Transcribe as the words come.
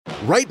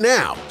Right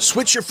now,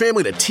 switch your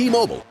family to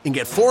T-Mobile and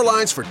get 4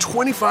 lines for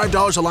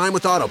 $25 a line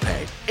with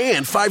AutoPay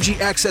and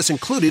 5G access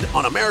included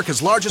on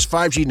America's largest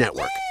 5G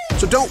network.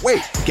 So don't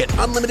wait. Get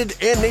unlimited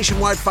and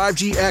nationwide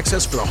 5G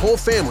access for the whole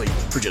family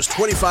for just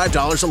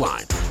 $25 a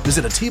line.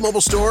 Visit a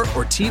T-Mobile store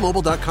or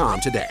T-Mobile.com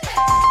today.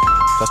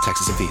 Plus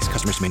taxes and fees.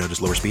 Customers may notice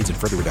lower speeds and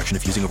further reduction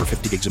if using over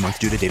 50 gigs a month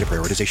due to data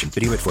prioritization.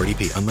 Video at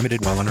 480p.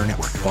 Unlimited while on our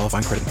network.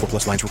 Qualifying credit and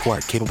 4+ lines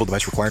required. Capable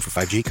device required for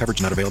 5G.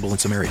 Coverage not available in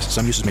some areas.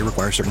 Some uses may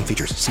require certain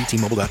features. See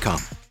T-Mobile.com.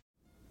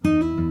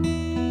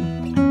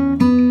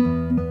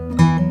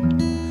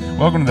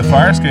 Welcome to the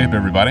Firescape,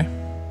 everybody.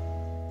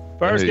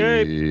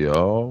 Firescape. Hey,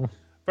 yo.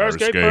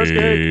 Firescape.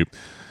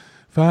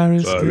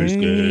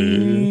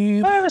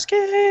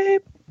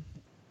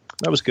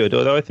 That was good.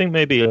 Although I think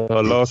maybe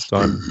last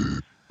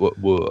time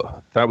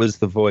that was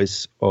the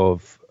voice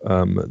of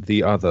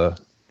the other,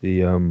 he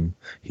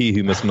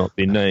who must not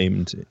be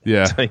named.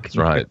 Yeah, that's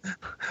right.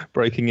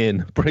 breaking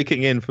in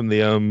from the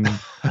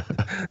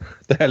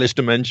the hellish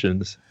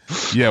dimensions.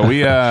 Yeah,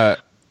 we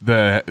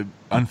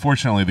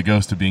unfortunately the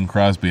ghost of Bing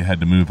Crosby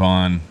had to move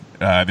on.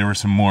 There were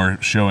some more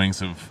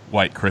showings of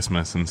White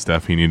Christmas and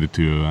stuff he needed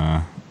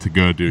to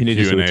go do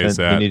Q&As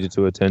at. He needed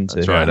to attend to.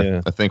 That's right.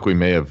 Yeah. I think we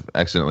may have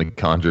accidentally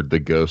conjured the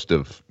ghost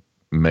of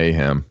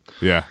Mayhem.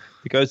 Yeah.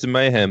 The Ghost of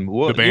Mayhem.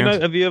 What, the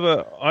band? have you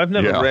ever? I've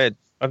never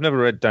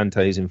read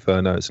Dante's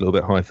Inferno. It's a little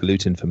bit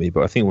highfalutin for me,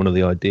 but I think one of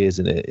the ideas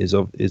in it is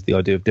the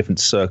idea of different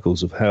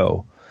circles of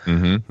hell.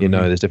 Mm-hmm. You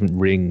know, there's different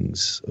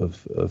rings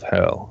of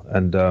hell,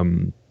 and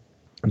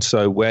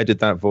so where did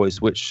that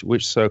voice? Which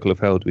circle of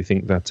hell do we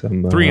think that?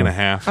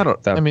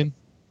 3.5.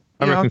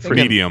 I reckon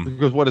three. Medium.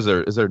 Because what is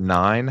there? Is there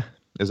 9?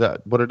 Is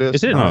that what it is?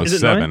 Is it? No, is it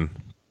 7. 9?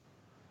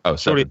 Oh,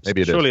 7.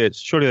 Maybe it is.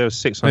 Surely there are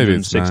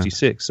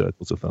 666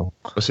 circles of hell.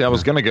 Well, see, I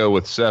was going to go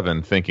with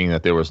 7, thinking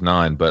that there was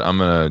 9, but I'm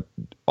going to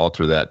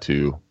alter that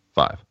to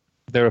 5.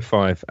 There are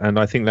 5, and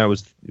I think that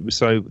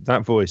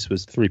voice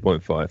was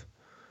 3.5.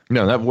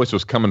 No, that voice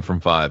was coming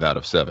from 5 out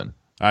of 7.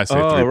 I say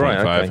 3.5 right,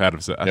 okay. out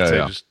of 7. I'd say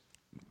just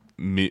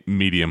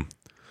medium.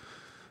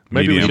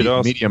 Maybe we should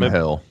ask. Medium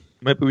hell.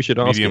 Maybe we should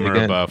ask medium him or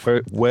again. above.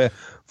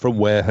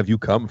 Where have you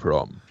come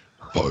from?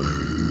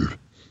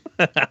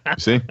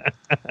 See?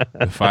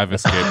 The 5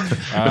 escape.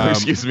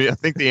 Excuse me. I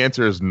think the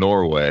answer is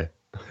Norway.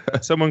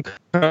 Someone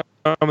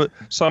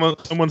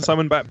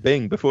summon back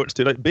Bing before it's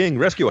too late. Bing,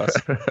 rescue us.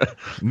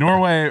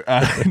 Norway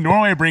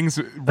brings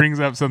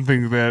up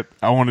something that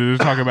I wanted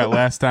to talk about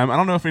last time. I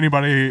don't know if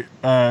anybody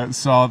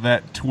saw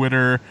that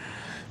Twitter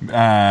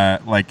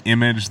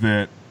image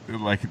that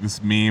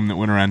this meme that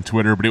went around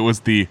Twitter, but it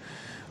was the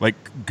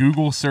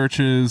Google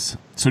searches.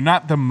 So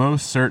not the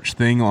most searched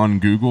thing on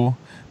Google,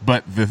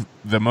 but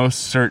the most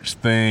searched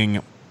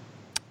thing,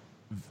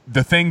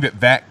 the thing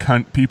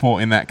that people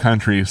in that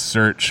country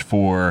search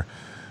for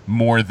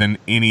more than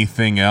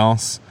anything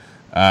else,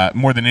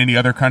 more than any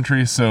other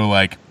country. So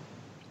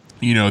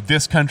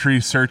this country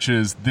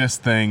searches this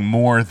thing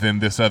more than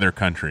this other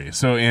country.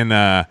 So in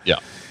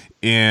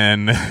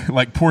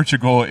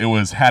Portugal, it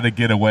was how to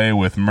get away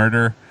with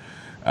murder.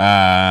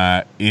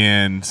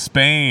 In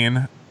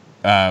Spain,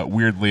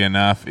 weirdly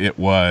enough, it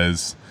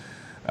was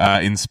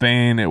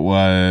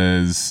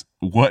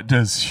what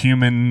does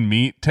human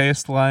meat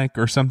taste like,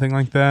 or something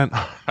like that.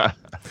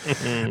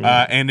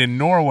 And in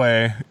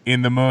Norway,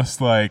 in the most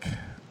the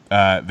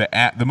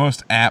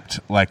most apt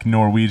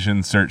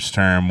Norwegian search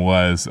term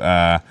was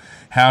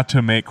how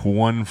to make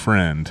one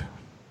friend.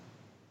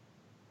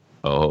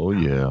 Oh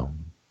yeah,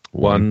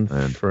 one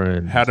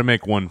friend. How to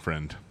make one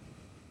friend.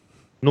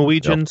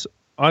 Norwegians, yep.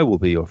 I will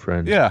be your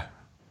friend. Yeah,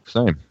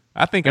 same.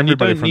 I think and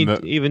everybody you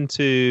don't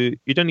you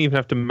don't even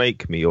have to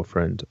make me your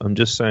friend. I'm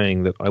just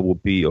saying that I will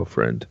be your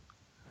friend.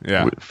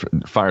 Yeah.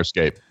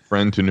 Firescape,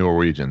 friend to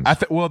Norwegians.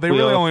 They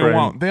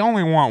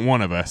only want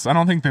one of us. I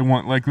don't think they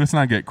want let's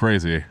not get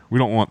crazy. They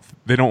don't want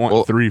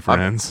 3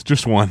 friends,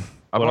 just one.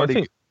 I've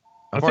already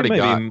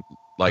got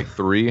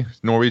 3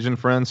 Norwegian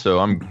friends, so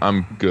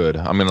I'm good.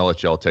 I'm going to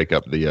let y'all take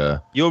up the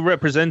You're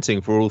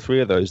representing for all 3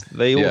 of those.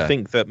 They all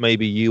think that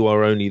maybe you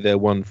are only their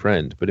one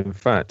friend, but in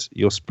fact,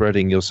 you're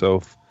spreading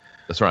yourself.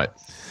 That's right.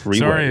 3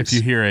 Sorry ways. If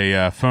you hear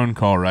a phone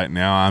call right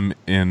now. I'm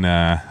in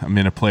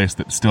a place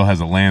that still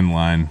has a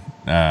landline.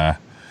 I'm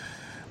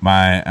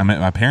at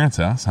my parents'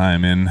 house.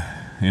 I'm in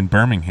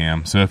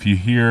Birmingham. So if you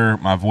hear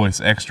my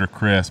voice extra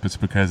crisp, it's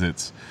because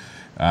it's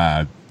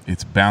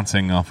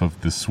bouncing off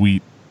of the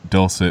sweet,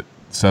 dulcet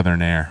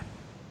southern air.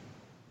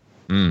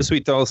 The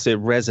sweet, dulcet,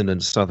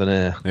 resonant southern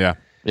air. Yeah.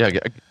 Yeah.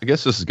 I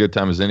guess this is a good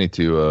time as any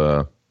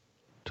to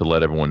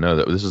let everyone know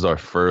that this is our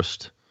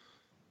first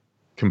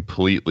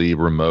completely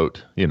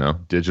remote,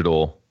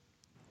 digital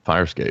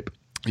Firescape.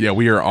 Yeah,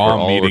 we are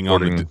all meeting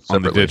on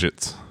the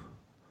digits.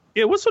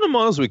 Yeah, what sort of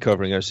miles are we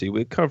covering, actually?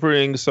 We're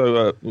covering,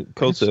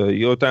 Coulter,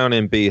 you're down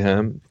in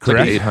Beeham.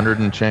 Correct. 800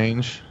 and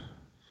change.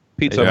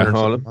 Pete's up in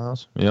Harlem.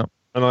 Miles. Yeah.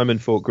 And I'm in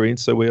Fort Greene,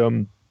 so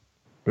we're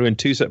in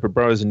 2 separate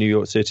boroughs in New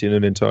York City and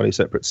an entirely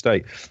separate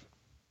state.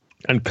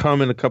 And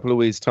come in a couple of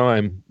weeks'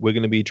 time, we're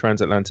going to be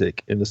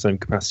transatlantic in the same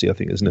capacity, I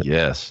think, isn't it?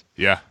 Yes.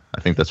 Yeah.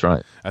 I think that's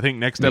right. I think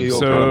next New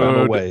York,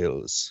 Alabama, episode,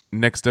 Wales.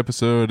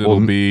 it'll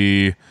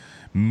be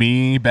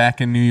me back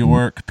in New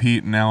York,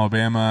 Pete in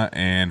Alabama,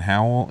 and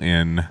Howell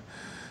in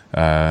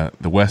the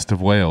west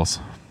of Wales.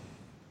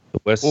 The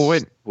West. Well,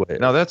 wait. Wales.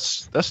 No,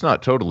 that's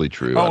not totally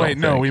true. Oh I wait,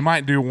 don't no, think. we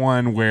might do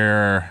one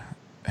where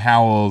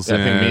Howell's I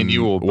think in me and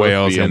you will both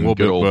Wales, be and in we'll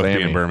good old both be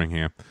in Birmingham.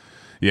 Birmingham.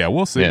 Yeah,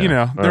 we'll see.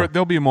 Yeah.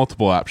 There'll be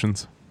multiple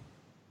options.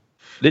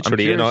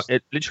 Literally I'm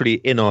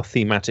in our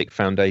thematic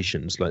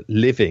foundations, like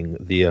living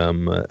the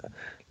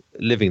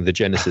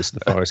genesis of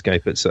the fire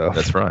escape itself.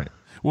 That's right.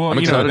 Well, I'm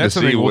excited that's to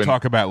something see we'll when-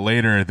 talk about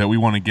later that we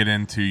want to get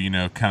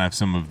into, kind of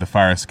some of the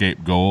fire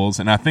escape goals.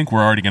 And I think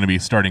we're already going to be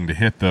starting to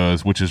hit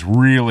those, which is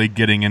really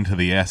getting into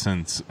the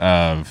essence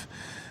of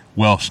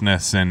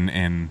Welshness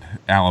and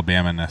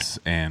Alabama-ness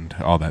and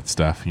all that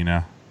stuff, And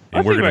I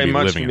we're think going to very be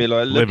much living for me, it.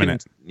 like living looking,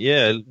 it.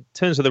 yeah. In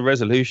terms of the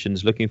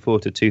resolutions, looking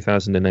forward to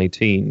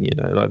 2018.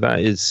 Like that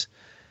is.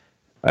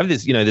 I have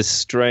this, this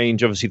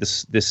strange, obviously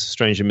this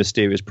strange and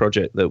mysterious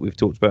project that we've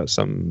talked about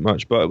so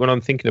much. But when I'm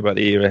thinking about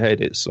the year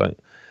ahead, it's like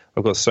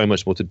I've got so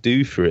much more to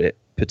do for it,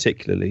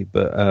 particularly.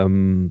 But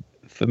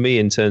for me,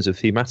 in terms of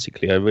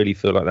thematically, I really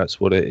feel like that's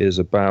what it is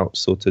about,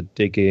 sort of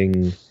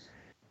digging.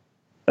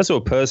 That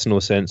sort of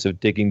personal sense of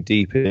digging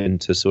deep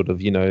into sort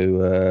of,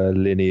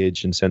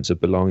 lineage and sense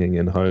of belonging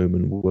and home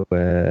and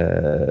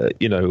where,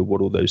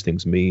 what all those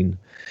things mean.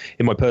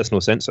 In my personal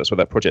sense, that's what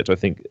that project, I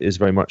think, is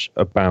very much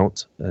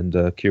about, and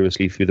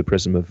curiously through the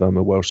prism of a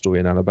Welsh story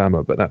in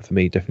Alabama. But that, for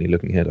me, definitely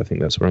looking ahead, I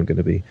think that's where I'm going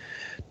to be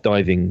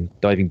diving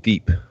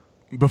deep.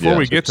 Before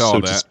we get to all so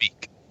that, to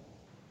speak.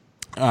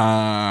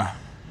 I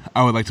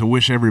would like to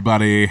wish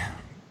everybody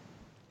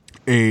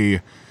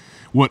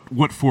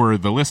what for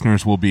the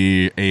listeners will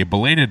be a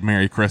belated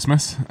Merry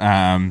Christmas.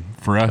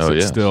 For us,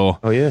 it's still.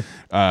 Oh yeah.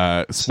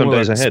 Some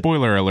days ahead.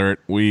 Spoiler alert: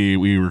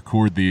 we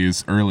record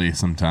these early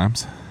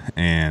sometimes,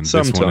 and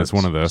this one is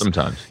one of those.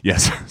 Sometimes,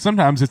 yes.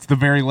 Sometimes it's the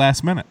very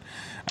last minute,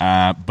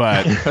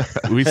 but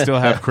we still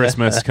have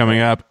Christmas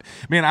coming up.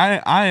 Man,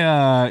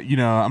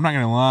 I'm not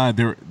gonna lie.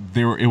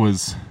 It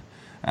was.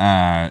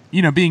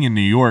 Being in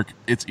New York,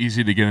 it's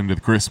easy to get into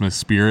the Christmas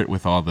spirit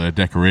with all the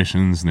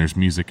decorations and there's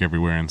music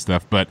everywhere and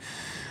stuff. But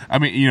I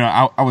mean,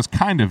 I was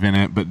kind of in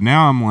it, but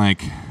now I'm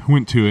like,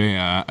 went to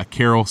a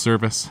carol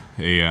service,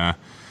 for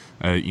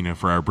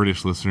our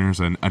British listeners,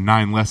 a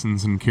 9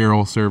 lessons in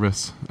carol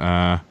service,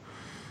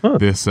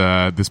 this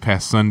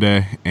past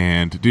Sunday.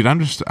 And dude,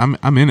 I'm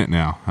in it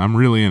now. I'm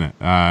really in it.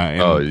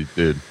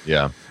 dude.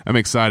 Yeah. I'm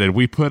excited.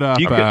 We put up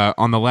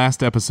on the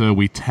last episode,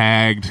 we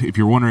tagged, if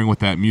you're wondering what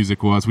that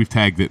music was, we've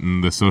tagged it in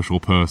the social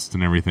posts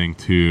and everything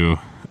too,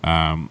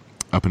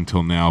 up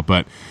until now.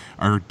 But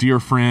our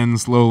dear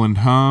friends Lowland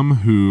Hum,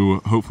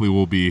 who hopefully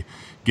will be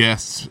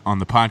guests on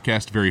the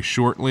podcast very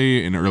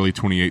shortly in early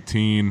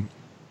 2018,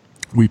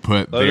 we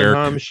put Lowland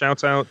Hum,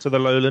 shout out to the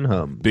Lowland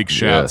Hum. Big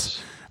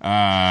shouts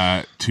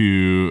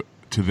to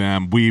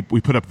them. We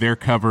put up their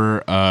cover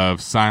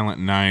of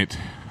Silent Night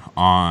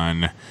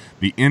on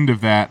the end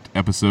of that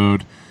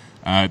episode.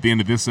 At the end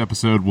of this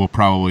episode, we'll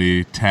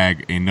probably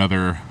tag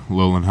another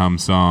Lowland Hum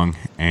song,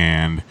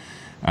 and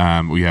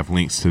we have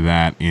links to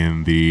that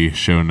in the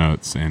show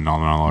notes and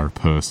all our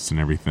posts and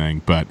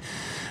everything. But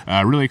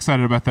really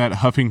excited about that.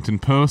 Huffington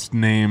Post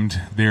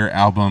named their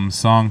album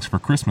Songs for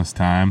Christmas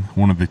Time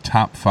one of the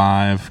top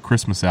 5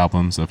 Christmas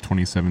albums of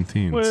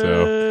 2017.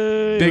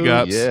 So big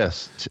ups.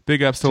 Yes.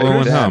 Big ups to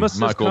Lowland Hum.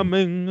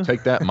 Michael,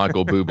 take that,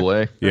 Michael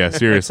Bublé. Yeah,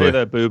 seriously. Say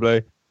that,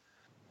 Bublé.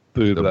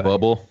 The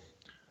bubble.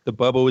 The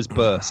bubble is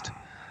burst.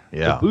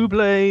 Yeah. The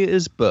Bublé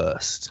is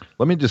burst.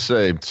 Let me just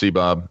say,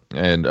 C-Bob,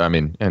 and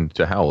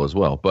to Howell as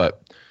well,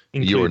 but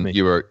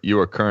you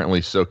are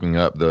currently soaking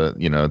up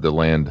the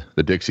land,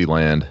 the Dixie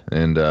land,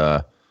 and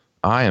I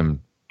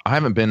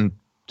haven't been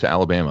to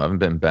Alabama. I haven't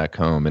been back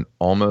home in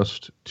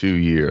almost 2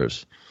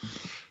 years.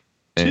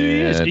 2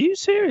 years? Are you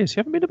serious? You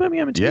haven't been to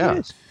Birmingham in 2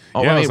 years?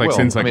 Oh, yeah, it was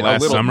since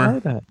last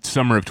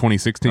summer of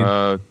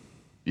 2016.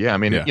 Yeah,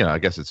 I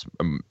guess it's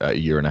a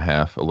year and a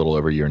half, a little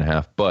over a year and a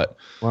half. But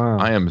wow.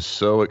 I am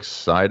so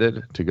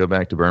excited to go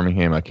back to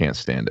Birmingham. I can't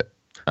stand it.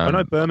 I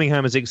know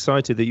Birmingham is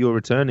excited that you're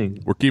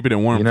returning. We're keeping it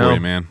warm for you,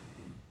 man.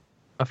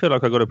 I feel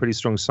like I got a pretty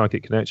strong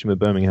psychic connection with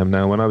Birmingham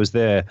now. When I was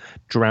there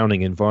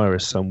drowning in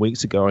virus some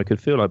weeks ago, I could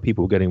feel like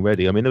people were getting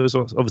ready. I mean, there was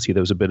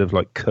a bit of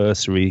like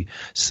cursory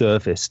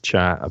surface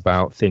chat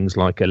about things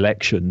like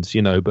elections,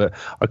 but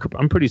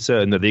I'm pretty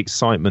certain that the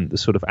excitement, the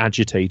sort of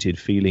agitated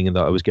feeling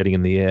that I was getting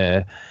in the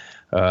air,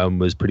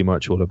 was pretty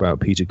much all about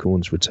Peter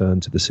Corn's return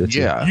to the city.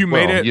 Yeah, you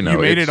made it. You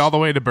made it all the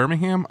way to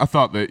Birmingham. I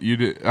thought that you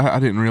did. I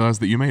didn't realize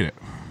that you made it.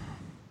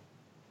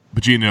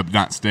 But you ended up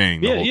not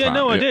staying the whole time.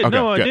 No, I did. Okay,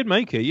 I did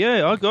make it.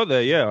 Yeah, I got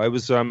there. Yeah, I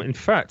was. In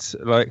fact,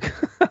 like,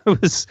 I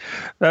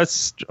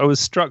was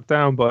struck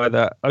down by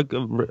that.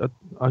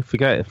 I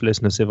forget if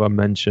I've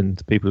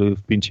mentioned, people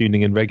who've been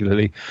tuning in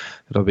regularly,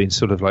 that I've been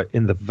sort of like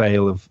in the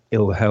veil of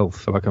ill health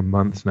for like a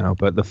month now.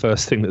 But the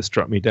first thing that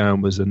struck me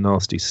down was a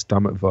nasty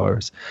stomach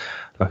virus.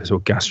 like a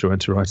sort of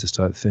gastroenteritis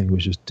type thing,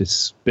 which was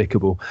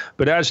despicable.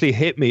 But it actually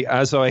hit me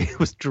as I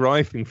was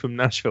driving from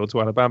Nashville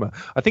to Alabama.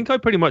 I think I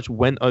pretty much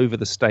went over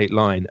the state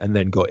line and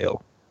then got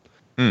ill.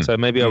 So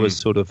maybe I was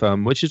sort of,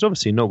 which is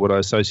obviously not what I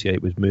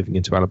associate with moving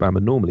into Alabama.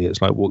 Normally,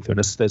 it's like walk through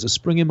and there's a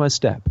spring in my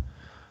step.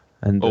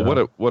 And what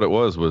it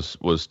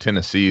was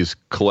Tennessee's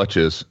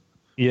clutches,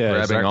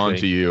 grabbing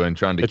onto you and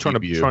trying to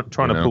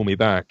pull me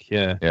back.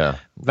 Yeah.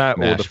 That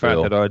Nashville. Or the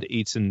fact that I'd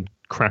eaten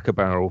Cracker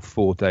Barrel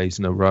 4 days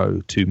in a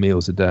row, 2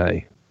 meals a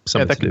day.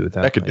 Something to do with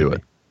that. That could do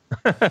it.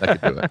 That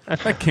could do it.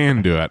 That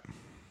can do it.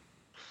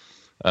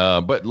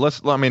 But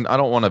I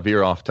don't want to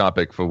veer off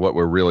topic for what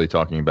we're really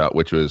talking about,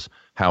 which was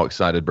how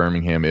excited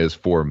Birmingham is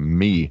for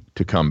me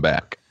to come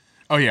back.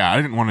 Oh, yeah. I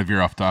didn't want to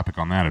veer off topic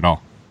on that at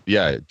all.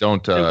 Yeah,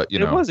 don't,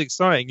 It was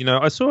exciting.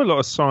 I saw a lot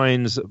of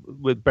signs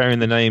with bearing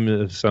the name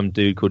of some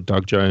dude called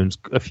Doug Jones,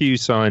 a few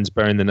signs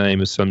bearing the name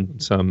of some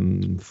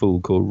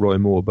fool called Roy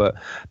Moore, but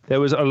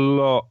there was a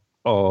lot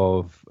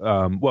of,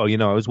 I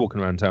was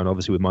walking around town,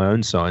 obviously, with my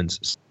own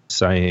signs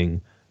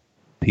saying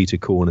Peter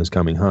Korn is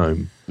coming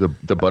home.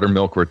 The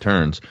buttermilk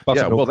returns.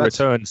 Buttermilk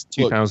returns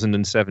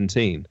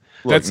 2017.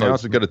 Look,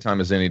 now's as good a time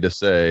as any to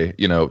say,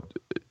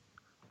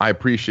 I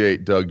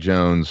appreciate Doug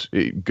Jones,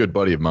 a good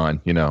buddy of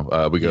mine. We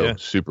go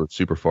super,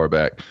 super far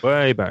back.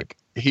 Way back.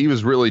 He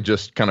was really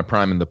just kind of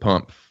priming the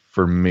pump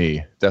for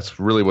me. That's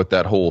really what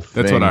that whole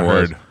thing was. That's what I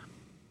heard.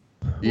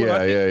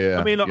 Yeah.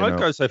 I mean, I'd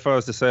go so far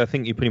as to say I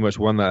think you pretty much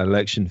won that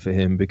election for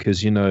him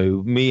because,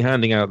 me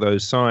handing out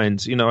those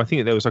signs, I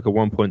think there was like a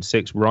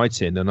 1.6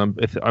 write-in, and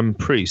I'm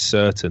pretty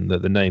certain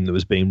that the name that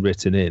was being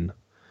written in,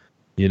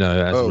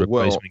 as a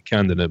replacement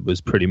candidate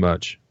was pretty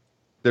much.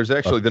 There's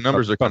actually, the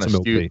numbers are kind of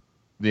skewed.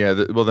 Yeah,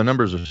 the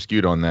numbers are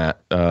skewed on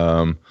that.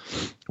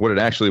 What it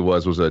actually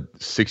was a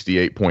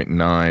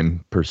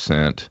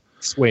 68.9%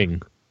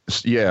 swing.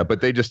 Yeah,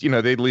 but they just,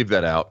 they'd leave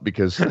that out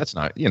because that's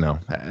not,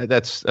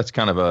 that's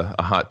kind of a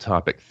hot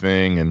topic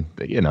thing, and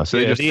so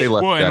they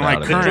left that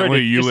out.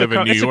 Currently, you live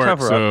in New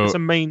York, so it's a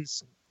main,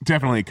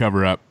 definitely a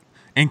cover up.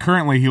 And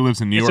currently, he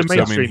lives in New York,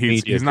 so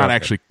he's not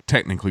actually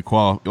technically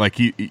qualified. Like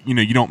you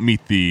don't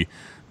meet the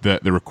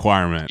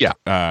requirement. Yeah.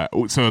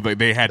 So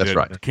they had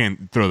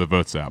can't throw the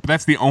votes out. But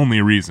that's the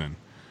only reason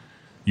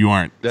you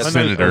aren't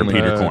Senator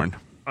Peter Korn.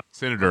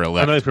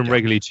 Senator-elect. I know from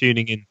regularly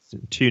tuning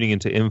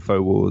into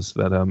InfoWars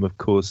that, of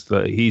course,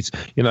 that he's,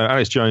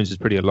 Alex Jones is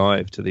pretty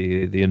alive to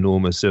the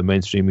enormous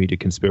mainstream media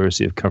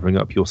conspiracy of covering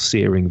up your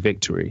searing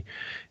victory.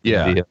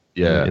 In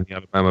the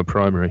Alabama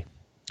primary.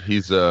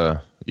 He's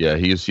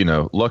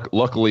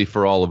luckily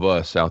for all of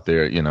us out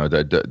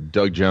there,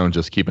 Doug Jones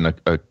just keeping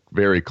a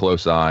very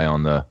close eye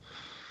on the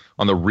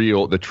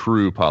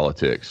true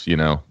politics,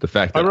 the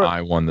fact that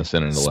I won the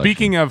Senate election.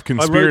 Speaking of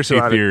conspiracy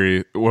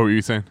theory, what were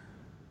you saying?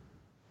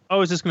 I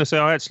was just going to say,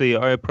 I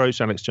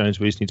approached Alex Jones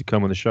recently to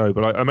come on the show,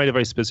 but I made a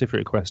very specific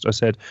request. I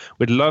said,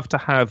 we'd love to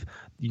have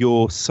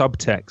your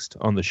subtext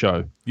on the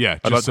show. Yeah,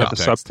 I'd like to have the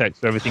subtext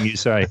of everything you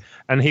say.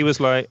 And he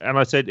was like, and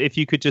I said, if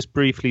you could just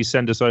briefly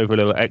send us over a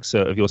little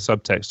excerpt of your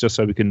subtext, just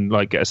so we can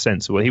get a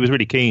sense of it. He was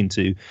really keen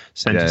to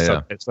send his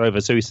subtext over.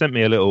 So he sent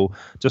me a little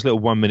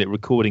 1 minute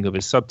recording of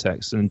his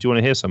subtext. And do you want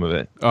to hear some of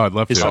it? Oh, I'd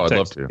love to. I'd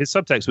love to. His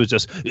subtext was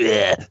just like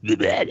that,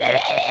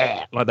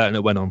 and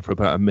it went on for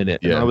about a minute.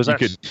 Yeah, and I was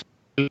like,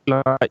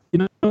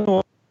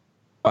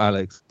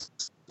 Alex,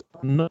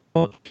 I'm not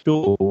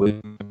sure.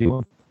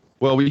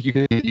 Well, you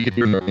could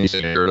hear me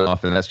shirt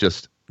off, and that's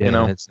just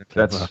that's.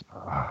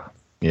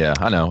 Yeah,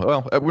 I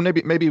know. Well,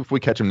 maybe if we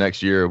catch him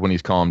next year when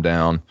he's calmed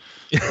down,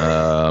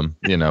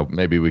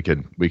 maybe we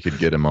could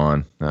get him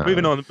on.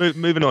 Moving on.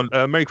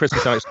 Merry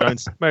Christmas, Alex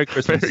Jones. Merry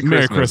Christmas.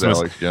 Merry Christmas,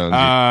 Alex Jones.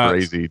 You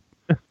crazy.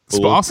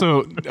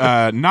 Also,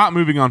 not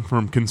moving on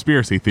from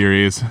conspiracy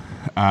theories,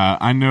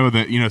 I know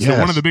that,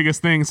 one of the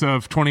biggest things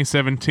of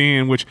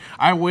 2017, which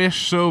I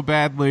wish so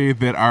badly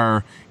that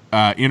our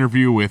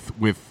interview with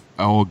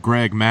old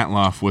Greg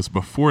Matloff was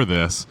before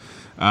this,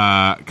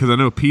 because I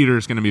know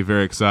Peter's going to be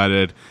very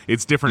excited.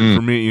 It's different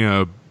for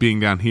me, being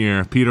down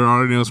here. Peter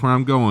already knows where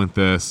I'm going with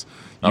this.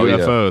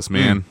 UFOs,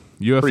 man.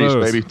 UFOs. Please,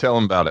 baby, tell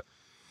him about it.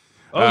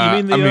 Oh,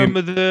 you mean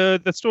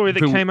the story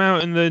that came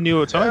out in the New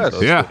York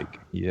Times last week?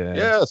 Yeah.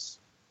 Yes.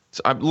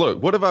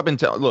 Look, what have I been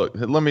telling? Look,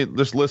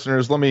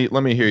 listeners, let me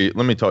hear you.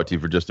 Let me talk to you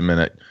for just a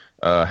minute.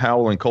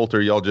 Howell and Coulter,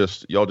 y'all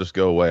just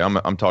go away.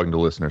 I'm talking to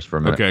listeners for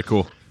a minute. Okay,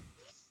 cool.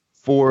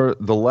 For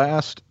the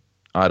last,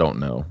 I don't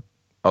know,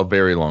 a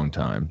very long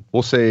time,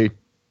 we'll say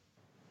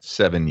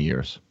 7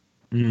 years,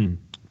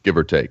 give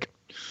or take,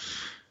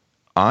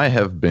 I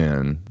have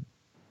been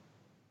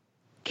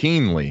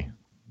keenly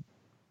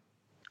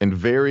and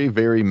very,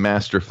 very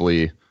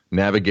masterfully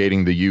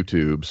navigating the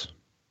YouTubes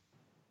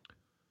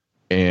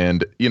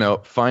and,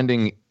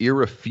 finding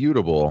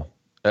irrefutable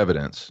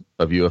evidence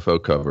of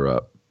UFO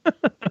cover-up.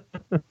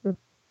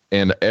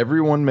 And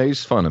everyone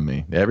makes fun of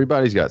me.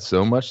 Everybody's got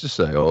so much to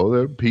say.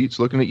 Oh, Pete's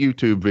looking at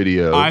YouTube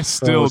videos. I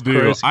still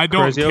do. I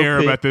don't care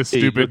about this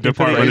stupid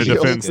Department of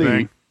Defense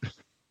thing.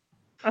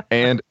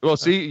 And, well,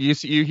 see,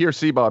 you hear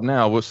C-Bob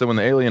now. So when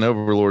the alien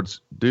overlords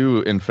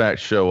do, in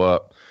fact, show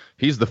up,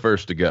 he's the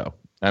first to go.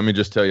 Let me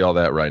just tell you all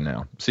that right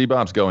now.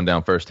 C-Bob's going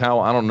down first. Hal,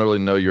 I don't really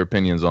know your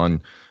opinions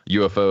on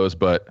UFOs,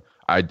 but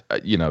I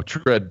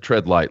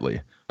tread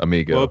lightly,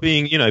 amigo. Well,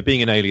 being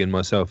an alien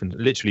myself, and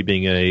literally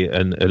being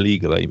an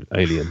illegal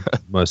alien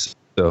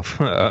myself,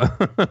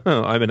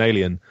 I'm an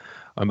alien.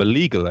 I'm a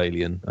legal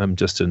alien. I'm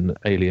just an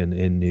alien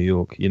in New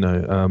York. I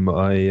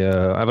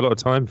have a lot of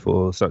time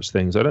for such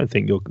things. I don't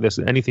think there's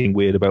anything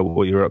weird about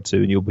what you're up to,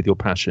 and with your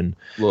passion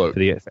for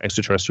the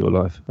extraterrestrial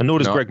life. And nor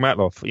does Greg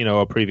Matloff,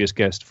 our previous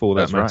guest, for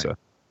that matter. Right.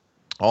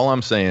 All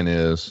I'm saying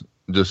is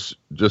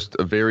just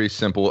a very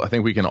simple. I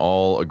think we can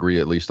all agree,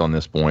 at least on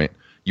this point.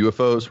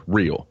 UFOs,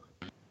 real.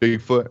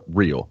 Bigfoot,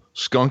 real.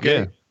 Skunk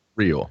Ape,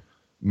 real.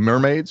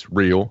 Mermaids,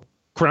 real.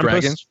 Krampus,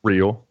 dragons,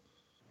 real.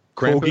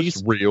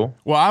 Krampus, real.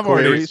 Well,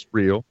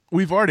 real.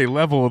 We've already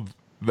leveled,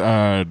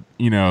 my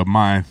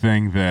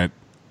thing that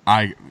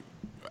I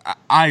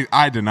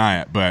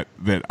deny it, but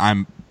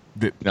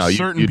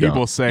certain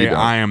people say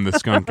I am the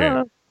skunk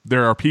ape.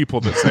 There are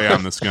people that say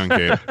I'm the skunk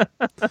ape.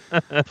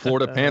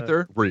 Florida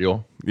Panther,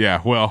 real.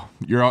 Yeah, well,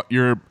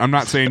 you're. I'm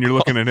not saying you're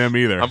looking at him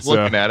either. I'm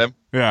looking at him.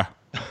 Yeah.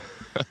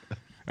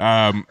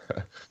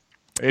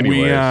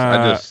 Anyways,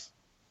 I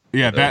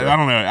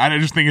don't know. I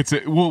just think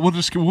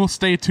we'll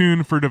stay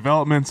tuned for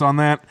developments on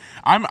that.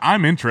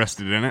 I'm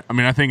interested in it. I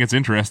mean, I think it's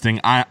interesting.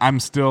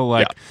 I'm still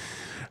like,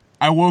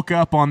 I woke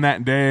up on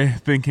that day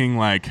thinking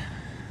like,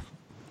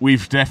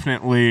 we've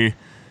definitely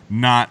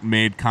not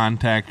made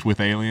contact with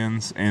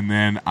aliens, and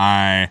then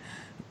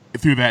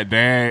through that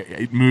day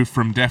it moved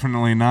from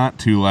definitely not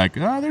to like,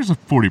 there's a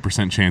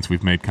 40% chance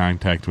we've made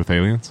contact with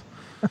aliens.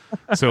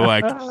 So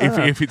like,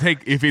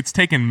 if it's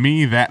taken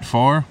me that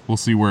far, we'll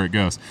see where it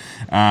goes.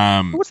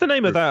 What's the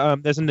name of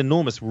that? There's an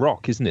enormous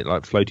rock, isn't it?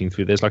 Like floating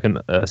through. There's like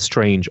a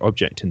strange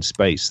object in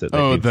space that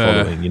they've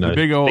been following. The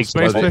big old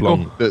space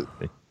pickle.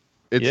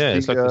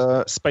 It's like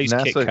a space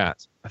NASA, Kit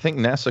Kat. I think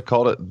NASA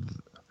called it.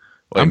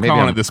 I'm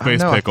calling it the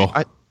space pickle.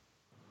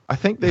 I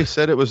think they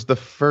said it was the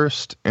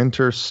first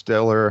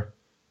interstellar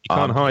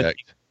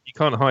object. You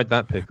can't hide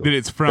that pickle. That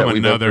it's from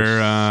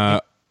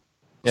another.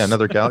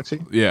 Another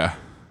galaxy. Yeah.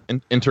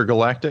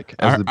 Intergalactic,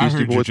 as the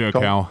Beastie Boys joke,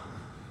 call. Hal.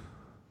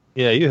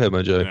 Yeah, you heard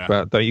my joke.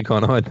 But you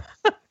can't hide.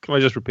 Can I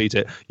just repeat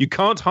it? You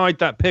can't hide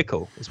that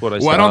pickle. Is what I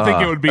said. Well, I don't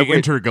think it would be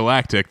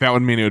intergalactic. That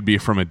would mean it would be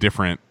from a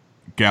different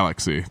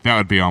galaxy. That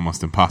would be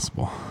almost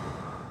impossible.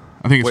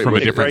 I think it's from a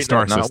different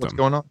star system. What's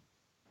going on?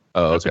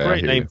 Oh, okay. That's a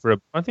great name for a.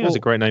 I think it's a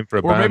great name for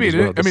a band. Or maybe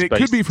it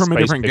could be from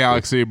a different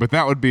galaxy, but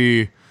that would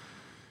be.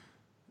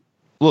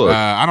 Look,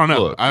 I don't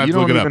know. I have to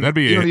look it up. That'd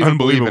be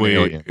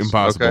unbelievably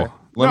impossible. Okay.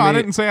 I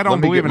didn't say I don't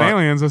believe in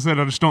aliens. I said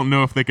I just don't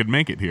know if they could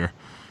make it here.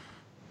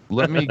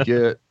 Let me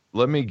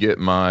get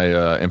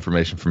my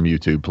information from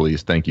YouTube,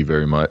 please. Thank you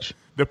very much.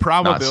 The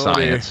probability, not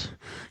science,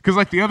 because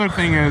like the other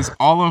thing is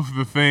all of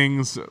the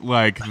things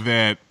like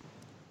that.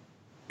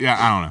 Yeah,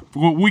 I don't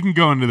know. We can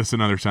go into this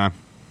another time.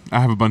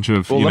 I have a bunch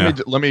of. Well,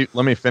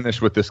 let me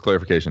finish with this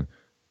clarification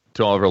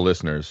to all of our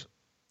listeners.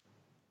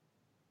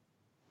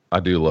 I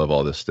do love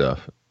all this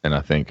stuff, and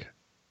I think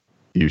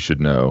you should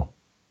know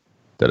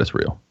that it's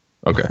real.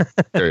 Okay.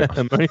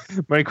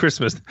 Merry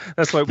Christmas.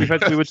 That's like we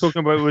were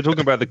talking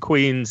about the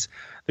Queen's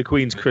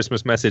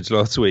Christmas message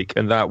last week,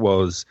 and that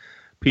was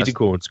Peter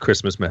Corn's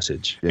Christmas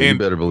message. Yeah, you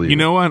better believe. You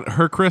know what?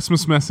 Her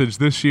Christmas message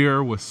this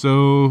year was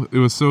so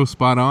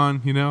spot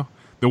on.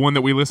 The one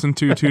that we listened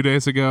to 2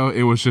 days ago.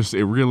 It was just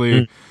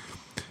really,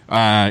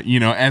 as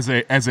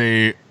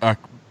a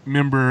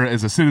member,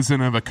 as a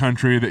citizen of a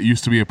country that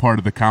used to be a part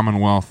of the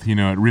Commonwealth,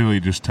 it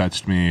really just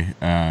touched me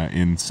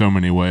in so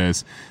many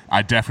ways.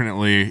 This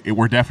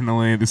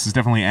is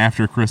definitely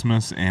after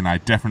Christmas, and I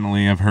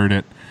definitely have heard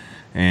it,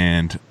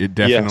 and it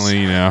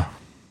definitely,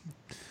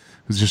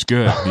 was just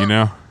good,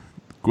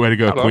 Way to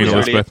go, Queen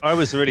Elizabeth. I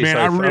was really man.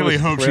 I really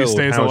hope she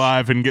stays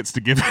alive and gets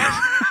to give it,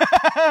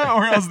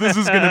 or else this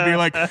is going to be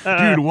like,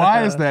 dude,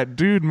 why is that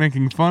dude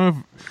making fun of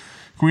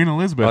Queen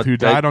Elizabeth who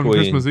died on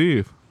Christmas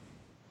Eve?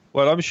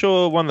 Well, I'm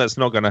sure one that's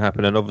not going to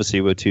happen, and obviously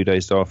we're 2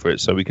 days after it,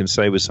 so we can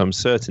say with some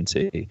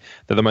certainty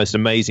that the most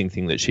amazing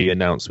thing that she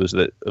announced was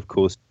that, of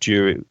course,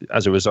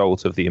 as a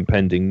result of the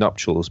impending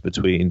nuptials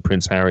between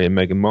Prince Harry and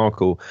Meghan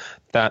Markle,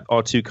 that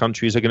our two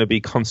countries are going to be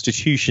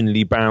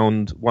constitutionally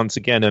bound once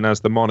again. And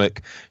as the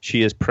monarch,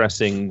 she is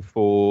pressing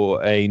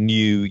for a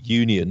new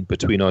union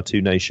between our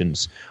two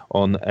nations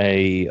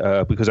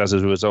because as a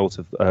result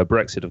of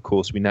Brexit, of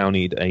course, we now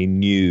need a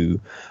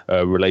new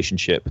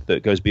relationship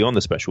that goes beyond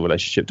the special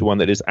relationship to one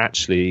that is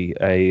actually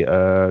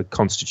a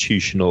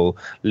constitutional,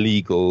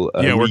 legal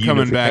we're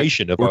coming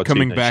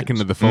back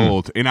into the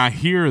fold. And I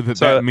hear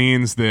that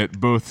means that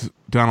both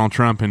Donald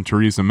Trump and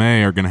Theresa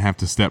May are going to have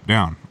to step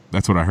down.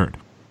 That's what I heard.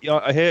 Yeah,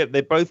 I hear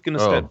they're both going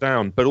to step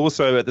down, but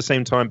also at the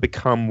same time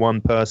become one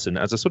person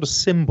as a sort of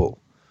symbol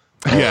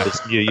of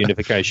this new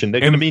unification.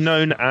 They're going to be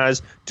known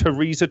as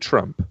Theresa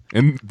Trump,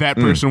 and that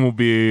person will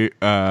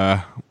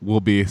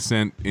be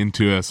sent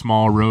into a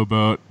small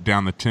rowboat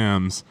down the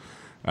Thames,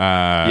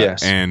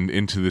 and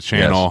into the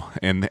Channel,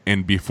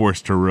 and be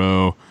forced to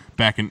row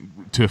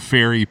to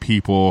ferry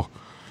people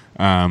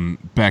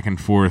back and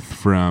forth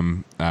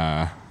from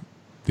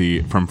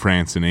from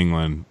France and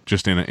England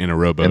just in a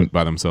rowboat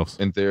by themselves.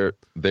 And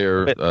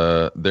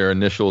their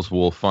initials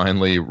will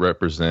finally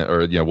represent,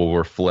 or will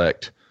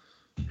reflect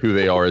who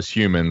they are as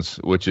humans,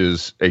 which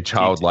is a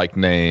childlike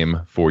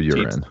name for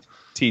urine.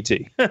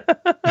 TT.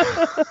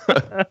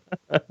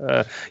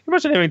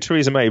 Imagine hearing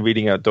Theresa May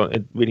reading out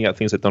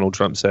things that Donald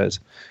Trump says.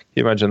 Can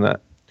you imagine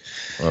that?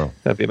 Well,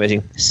 that'd be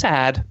amazing.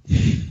 Sad.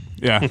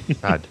 Yeah.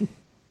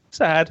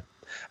 Sad.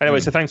 Anyway,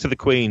 so thanks to the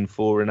Queen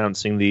for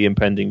announcing the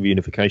impending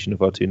reunification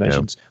of our two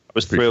nations. I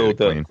was thrilled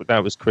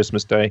that was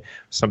Christmas Day,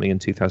 something in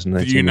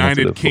 2018. The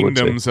United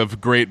Kingdoms of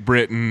Great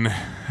Britain,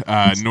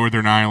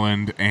 Northern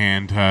Ireland,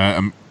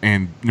 and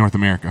North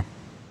America.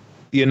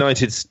 The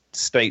United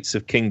States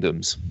of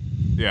Kingdoms.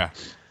 Yeah.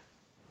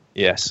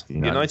 Yes. The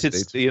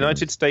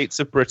United States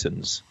of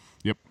Britons.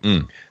 Yep.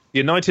 The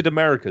United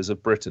Americas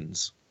of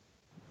Britons.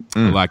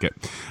 I like it.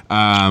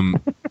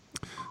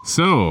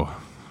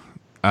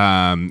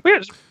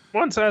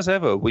 Once as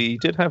ever, we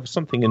did have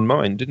something in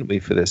mind, didn't we,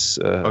 for this?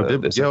 This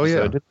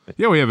episode,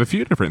 yeah, we have a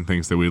few different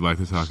things that we'd like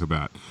to talk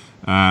about.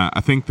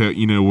 I think that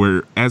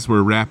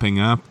we're wrapping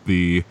up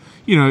I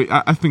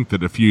think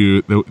that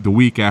the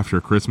week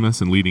after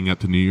Christmas and leading up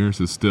to New Year's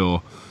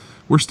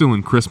we're still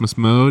in Christmas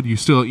mode. You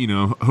still,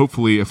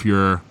 hopefully, if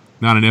you're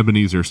not an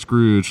Ebenezer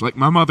Scrooge, like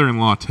my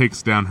mother-in-law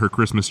takes down her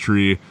Christmas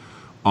tree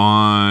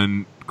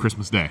on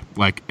Christmas Day,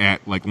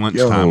 at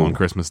lunchtime on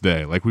Christmas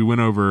Day. Like we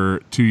went over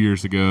 2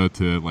 years ago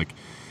to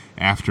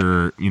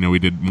after we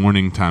did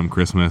morning time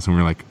Christmas, and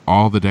we're like,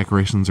 all the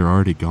decorations are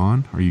already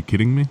gone. Are you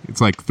kidding me?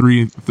 It's like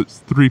 3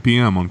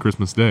 p.m. on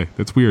Christmas Day.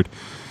 That's weird.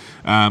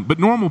 But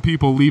normal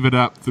people leave it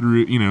up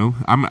through.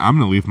 I'm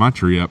gonna leave my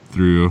tree up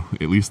through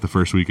at least the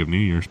first week of New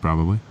Year's,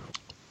 probably.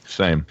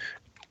 Same.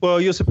 Well,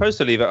 you're supposed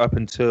to leave it up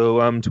until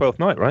 12th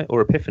night, right?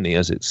 Or Epiphany,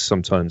 as it's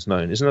sometimes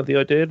known. Isn't that the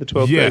idea? The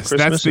 12th day of Christmas,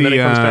 that's and then it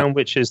comes down,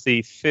 which is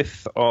the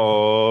 5th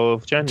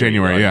of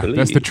January. Yeah,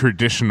 that's the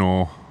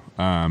traditional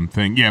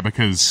thing. Yeah,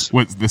 because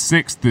the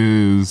 6th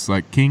is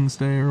like King's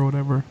Day or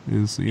whatever.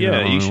 You should.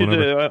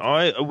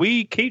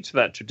 We keep to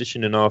that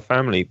tradition in our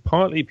family,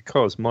 partly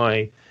because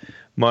my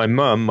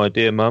mum, my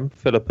dear mum,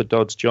 Philippa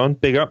Dodds John,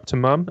 big up to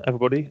mum,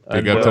 everybody.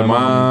 Big up to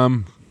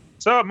mum.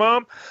 What's up,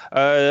 Mom?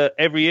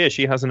 Every year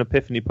she has an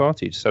Epiphany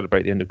party to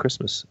celebrate the end of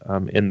Christmas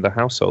in the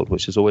household,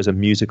 which is always a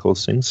musical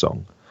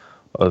sing-song.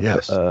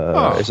 It's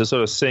a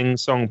sort of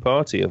sing-song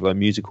party of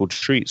musical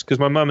treats. Because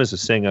my mum is a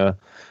singer.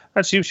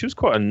 Actually, she was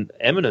quite an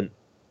eminent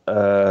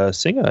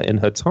singer in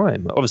her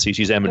time. Obviously,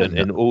 she's eminent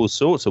in all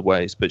sorts of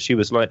ways, but she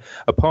was a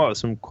part of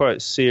some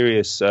quite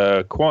serious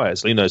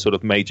choirs, sort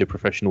of major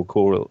professional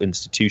choral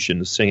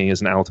institutions, singing as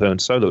an alto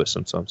and soloist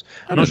sometimes.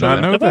 I did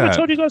not know that. Have I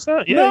told you guys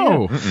that? Yeah,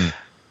 no. Yeah.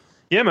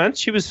 Yeah, man,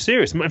 she was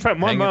serious. In fact,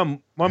 my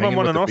mum won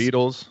an Oscar. The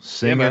Beatles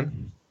singing. Yeah,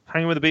 man.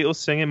 Hanging with the Beatles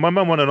singing. My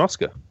mum won an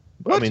Oscar.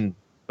 What? I mean,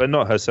 but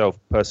not herself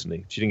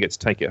personally. She didn't get to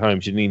take it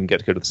home. She didn't even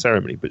get to go to the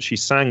ceremony. But she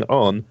sang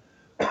on.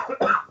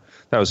 That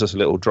was just a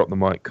little drop the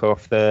mic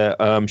cough there.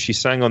 She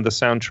sang on the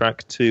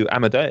soundtrack to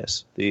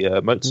Amadeus,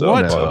 the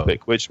Mozart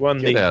biopic, which won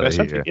the best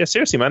soundtrack. Yeah,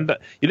 seriously, man.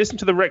 You listen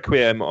to the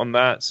Requiem on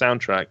that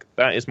soundtrack.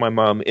 That is my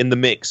mum in the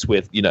mix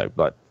with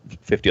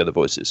 50 other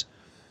voices.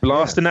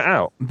 Blasting it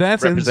out.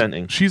 That's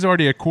representing. She's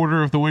already a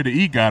quarter of the way to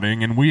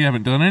EGOTing, and we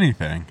haven't done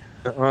anything.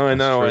 I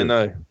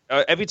know.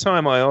 Every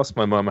time I ask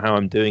my mum how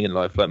I'm doing in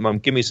life, Mum,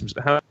 give me some.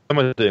 How am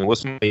I doing?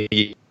 What's my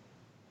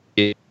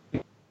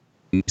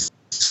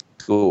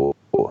score?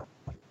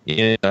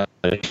 Yeah,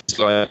 it's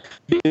like,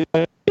 give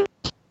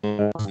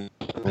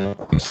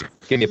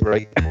me a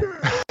break.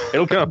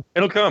 It'll come.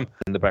 In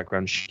the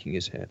background, shaking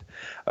his head.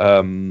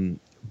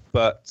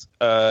 But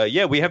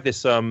we have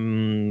this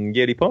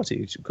yearly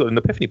party. It's called an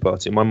Epiphany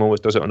party. My mum always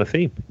does it on a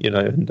theme,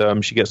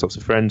 and she gets lots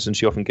of friends, and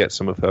she often gets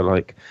some of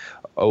her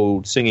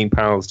old singing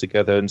pals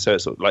together, and so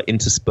it's sort of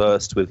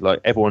interspersed with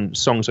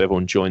songs where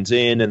everyone joins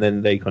in, and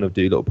then they kind of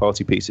do little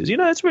party pieces.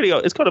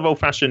 It's kind of old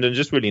fashioned and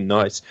just really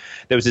nice.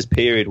 There was this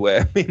period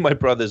where me and my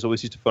brothers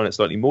always used to find it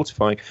slightly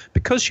mortifying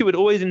because she would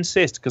always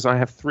insist, because I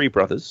have 3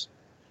 brothers.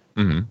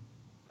 Mm-hmm.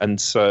 And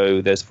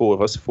so there's 4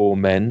 of us, 4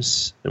 men.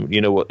 And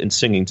you know what in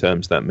singing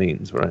terms that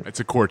means, right?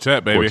 It's a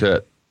quartet, baby.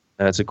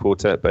 It's a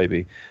quartet,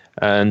 baby.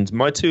 And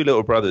my 2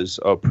 little brothers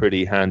are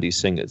pretty handy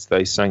singers.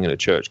 They sang in a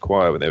church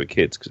choir when they were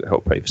kids because it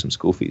helped pay for some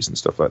school fees and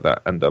stuff like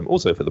that. And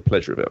also for the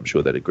pleasure of it, I'm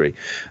sure they'd agree.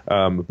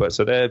 But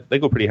so they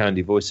got pretty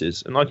handy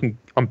voices. And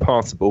I'm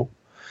passable.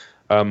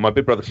 My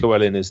big brother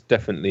Llewellyn is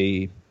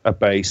definitely a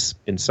bass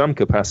in some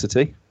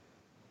capacity.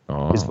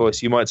 Oh. His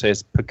voice, you might say,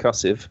 is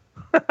percussive.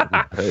 Big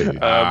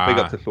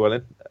up to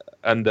Llewellyn.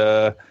 And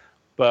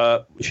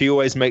but she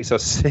always makes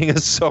us sing a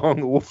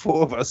song, all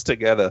 4 of us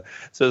together.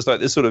 So it's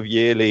like this sort of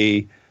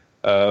yearly,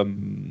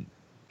 I'd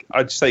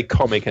say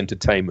comic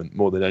entertainment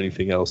more than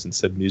anything else,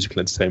 instead of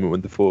musical entertainment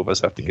when the 4 of us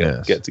have to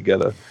get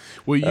together.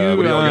 Will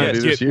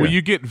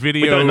you get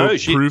video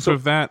proof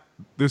of that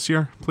this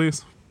year,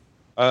 please?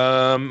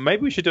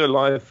 Maybe we should do a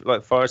live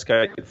fire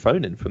escape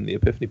phone in from the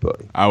Epiphany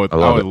party. I would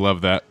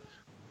love that.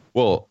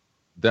 Well,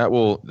 that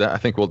will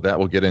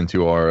get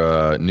into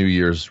our New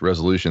Year's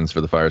resolutions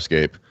for the fire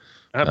escape.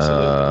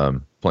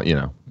 Absolutely.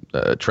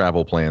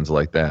 travel plans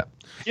like that.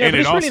 Yeah, and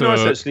it's really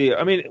nice, actually.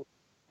 I mean,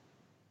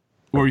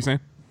 what were you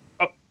saying?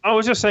 I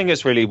was just saying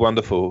it's really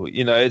wonderful.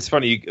 It's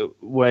funny,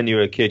 when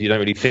you're a kid, you don't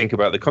really think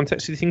about the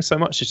context of things so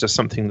much. It's just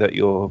something that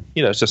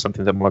it's just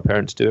something that my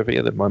parents do every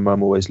year, that my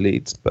mum always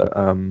leads. But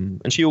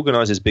and she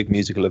organises big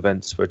musical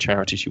events for a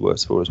charity she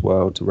works for as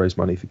well, to raise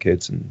money for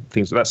kids and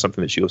things. That's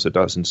something that she also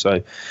does. And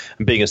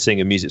being a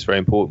singer, music's very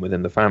important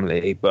within the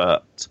family.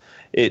 But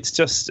it's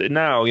just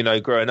now,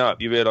 growing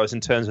up, you realise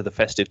in terms of the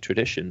festive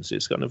traditions,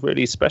 it's kind of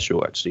really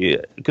special, actually,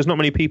 because not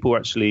many people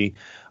actually,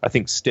 I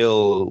think,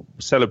 still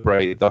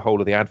celebrate the whole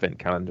of the Advent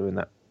calendar in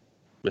that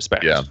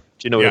respect. Yeah. Do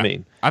you know what I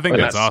mean? I think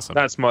that's awesome.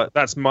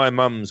 That's my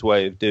mum's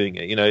way of doing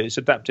it. It's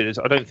adapted.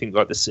 I don't think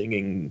like the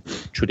singing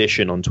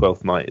tradition on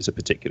 12th night is a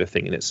particular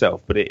thing in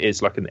itself, but it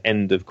is like an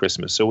end of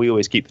Christmas. So we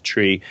always keep the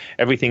tree.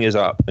 Everything is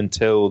up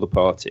until the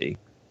party.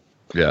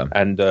 Yeah,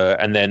 and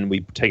then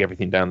we take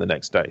everything down the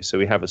next day. So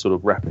we have a sort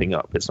of wrapping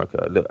up. It's like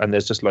and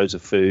there's just loads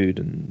of food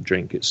and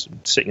drink. It's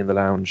sitting in the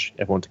lounge,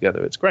 everyone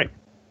together. It's great.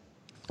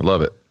 I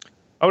love it.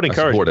 I would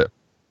encourage it.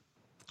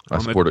 I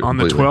support it on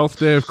the 12th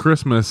day of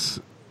Christmas.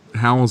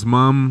 Howl's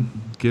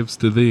mom gives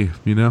to thee.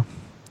 Yeah,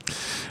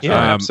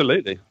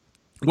 absolutely.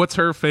 What's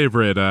her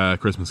favorite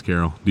Christmas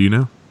carol? Do you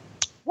know?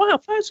 Wow,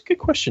 that's a good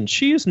question.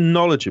 She is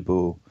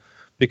knowledgeable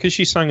because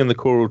she sang in the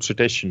choral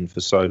tradition for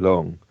so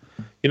long.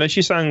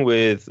 She sang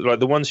with, like,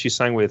 the ones she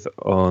sang with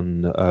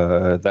on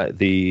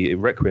the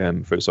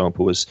Requiem, for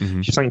example, was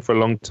she sang for a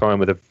long time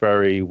with a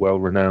very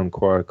well-renowned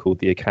choir called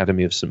the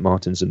Academy of St.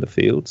 Martin's in the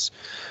Fields.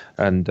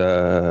 And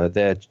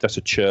that's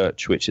a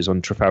church which is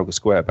on Trafalgar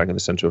Square, bang in the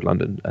centre of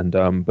London.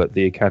 And but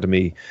the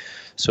Academy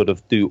sort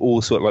of do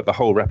all sort of like the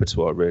whole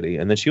repertoire, really.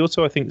 And then she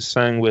also, I think,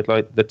 sang with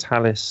like the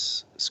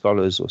Tallis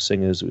Scholars or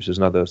Singers, which is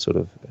another sort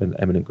of an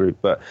eminent group.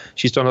 But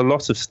she's done a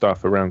lot of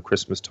stuff around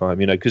Christmas time,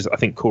 because I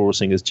think choral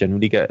singers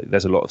generally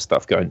there's a lot of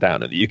stuff going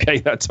down in the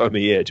UK that time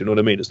of year. Do you know what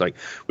I mean? It's like,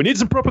 we need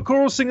some proper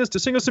choral singers to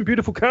sing us some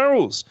beautiful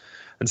carols.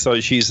 And so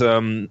she's,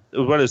 as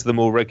well as the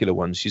more regular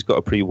ones, she's got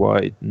a pretty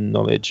wide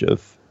knowledge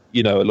of,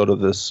 a lot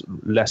of this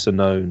lesser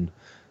known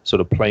sort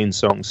of plain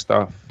song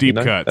stuff. Deep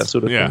cuts. That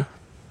sort of thing.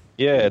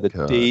 Yeah, the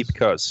cuts. Deep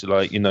cuts,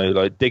 like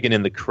digging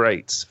in the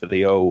crates for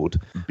the old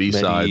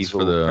B-sides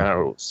for the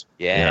carols.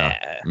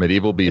 Yeah,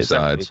 medieval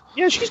B-sides.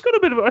 Exactly. Yeah, she's got a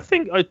bit of. I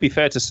think I'd be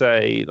fair to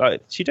say,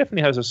 like, she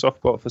definitely has a soft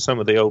spot for some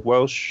of the old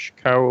Welsh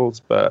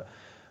carols, but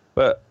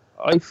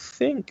I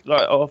think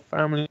like our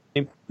family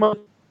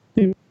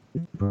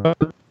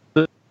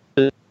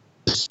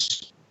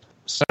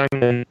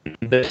sang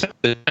the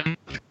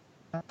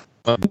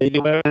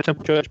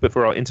Temple Church, but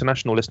for our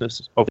international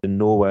listeners of in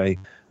Norway,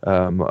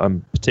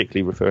 I'm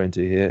particularly referring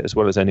to here, as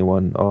well as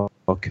anyone, our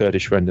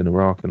Kurdish friend in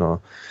Iraq and our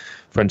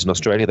friends in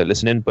Australia that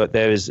listen in. But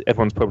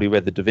everyone's probably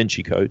read the Da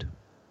Vinci Code.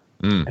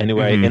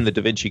 Anyway, in the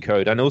Da Vinci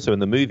Code, and also in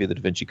the movie The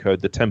Da Vinci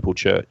Code, the Temple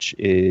Church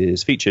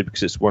is featured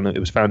because it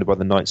was founded by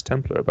the Knights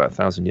Templar about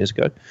 1,000 years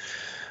ago,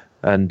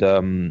 and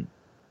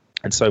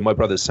so my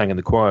brothers sang in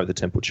the choir of the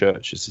Temple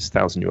Church. It's this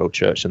 1,000-year-old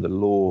church in the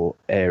law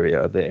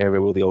area, the area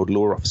where all the old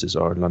law offices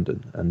are in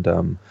London.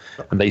 And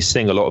they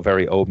sing a lot of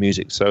very old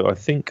music. So I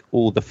think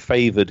all the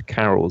favoured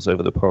carols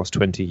over the past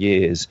 20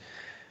 years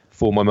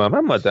for my mum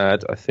and my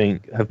dad, I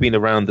think, have been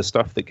around the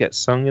stuff that gets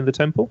sung in the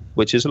temple,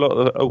 which is a lot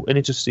of an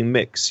interesting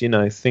mix.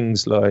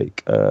 Things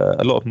like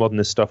a lot of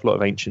modernist stuff, a lot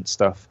of ancient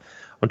stuff.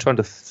 I'm trying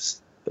to...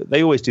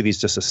 They always do these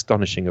just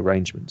astonishing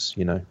arrangements,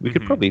 We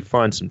could probably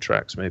find some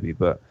tracks maybe,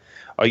 but...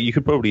 you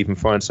could probably even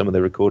find some of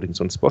the recordings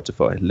on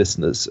Spotify,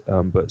 listeners,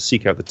 but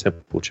seek out the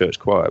Temple Church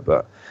Choir.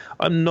 But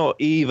I'm not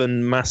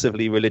even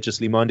massively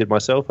religiously minded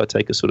myself. I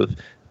take a sort of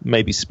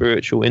maybe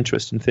spiritual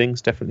interest in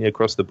things, definitely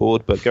across the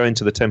board. But going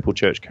to the Temple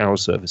Church Carol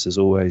service is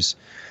always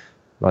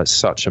like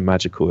such a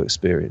magical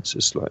experience.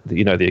 It's like,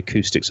 the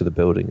acoustics of the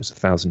building is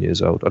 1,000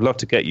 years old. I'd love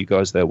to get you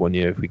guys there one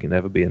year if we can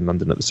ever be in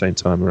London at the same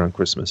time around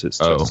Christmas. It's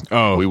just,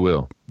 we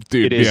will.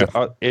 Dude,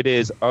 it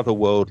is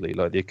otherworldly.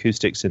 Like the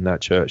acoustics in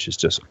that church is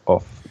just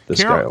off the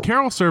scale.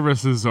 Carol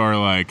services are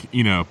like,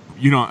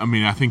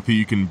 I think that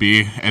you can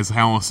be, as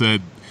Howell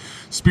said,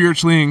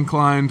 spiritually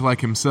inclined like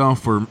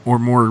himself or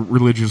more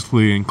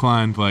religiously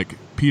inclined like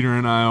Peter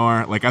and I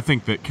are. Like, I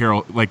think that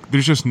Carol, like,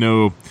 there's just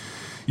no...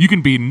 You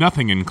can be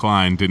nothing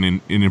inclined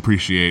and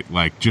appreciate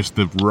like just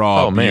the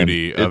raw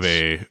beauty of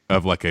a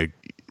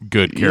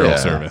good carol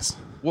service.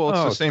 Well,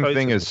 it's the same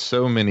thing as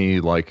so many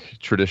like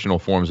traditional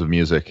forms of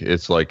music.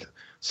 It's like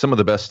some of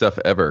the best stuff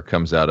ever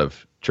comes out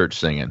of church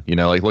singing.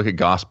 Like look at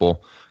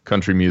gospel,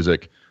 country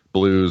music,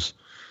 blues.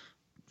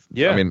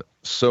 Yeah, I mean,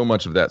 so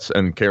much of that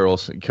and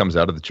carols comes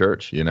out of the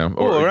church,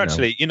 Or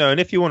actually, and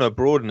if you want to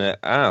broaden it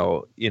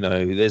out,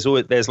 there's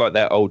like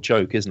that old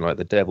joke, isn't it? Like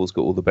the devil's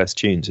got all the best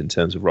tunes in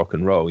terms of rock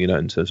and roll,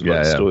 in terms of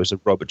like stories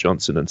of Robert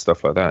Johnson and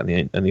stuff like that,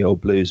 and the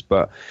old blues.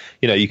 But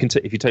you can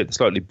if you take the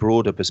slightly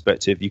broader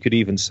perspective, you could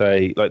even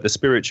say like the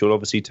spiritual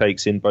obviously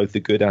takes in both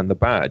the good and the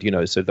bad,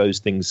 So those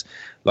things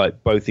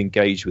like both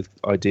engage with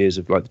ideas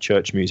of like the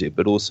church music,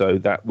 but also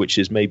that which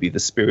is maybe the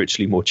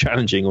spiritually more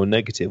challenging or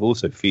negative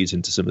also feeds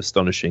into some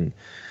astonishing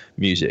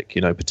music,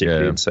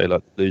 particularly in say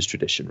like the blues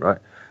tradition, right?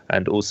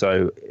 and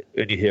also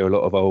you hear a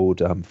lot of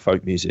old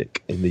folk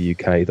music in the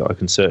UK that I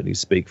can certainly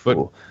speak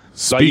for.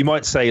 Like you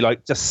might say,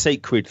 like just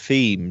sacred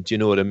theme. Do you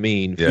know what I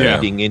mean? Yeah.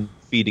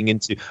 Feeding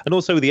into, and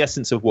also the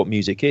essence of what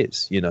music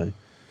is. You know.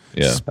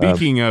 Yeah.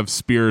 Speaking of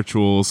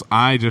spirituals,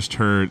 I just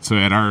heard, so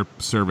at our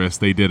service,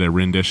 they did a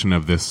rendition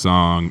of this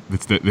song.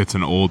 It's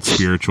an old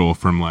spiritual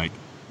from like,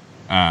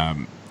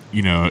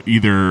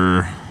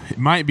 either it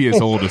might be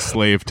as old as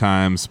slave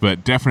times,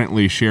 but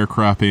definitely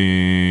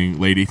sharecropping,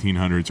 late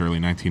 1800s, early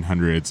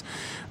 1900s.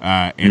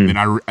 And then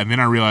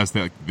I realized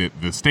that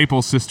the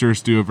Staples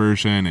sisters do a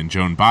version, and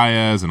Joan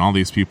Baez and all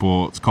these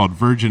people. It's called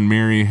Virgin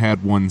Mary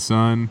Had One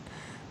Son.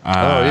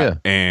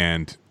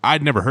 And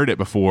I'd never heard it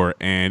before,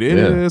 and it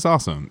is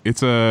awesome.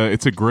 It's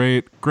a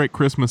great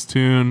Christmas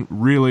tune.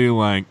 Really,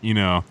 like,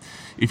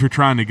 if you're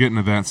trying to get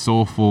into that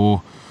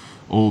soulful,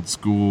 old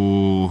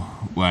school,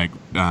 like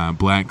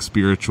black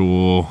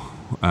spiritual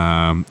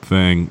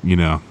thing,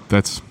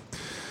 that's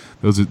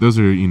those are there's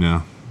a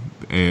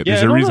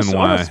reason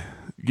why.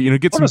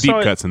 Get some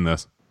deep cuts in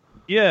this.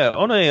 Yeah,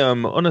 on a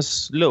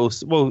little,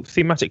 well,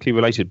 thematically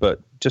related, but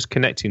just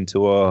connecting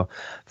to our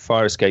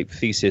fire escape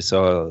thesis,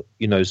 our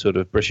sort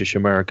of British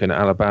American,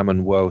 Alabama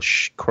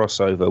Welsh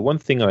crossover. One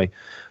thing I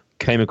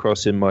came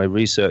across in my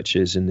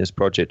researches in this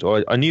project,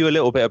 or I knew a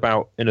little bit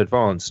about in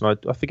advance, and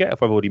I forget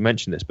if I've already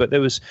mentioned this, but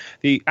there was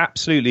the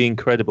absolutely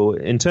incredible,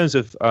 in terms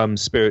of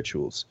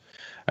spirituals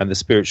and the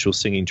spiritual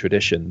singing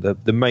tradition,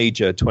 the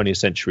major 20th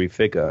century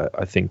figure,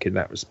 I think, in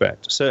that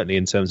respect, certainly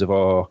in terms of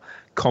our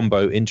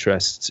combo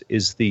interests,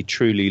 is the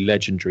truly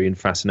legendary and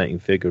fascinating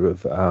figure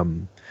of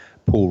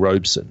Paul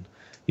Robeson.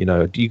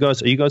 Are you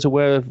guys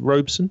aware of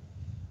Robeson?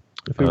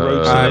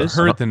 I've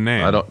heard the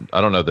name. I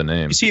don't know the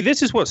name. You see,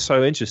 this is what's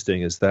so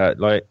interesting, is that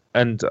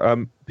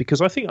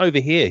because I think over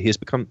here he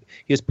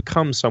has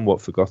become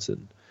somewhat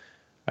forgotten,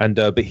 and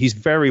but he's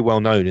very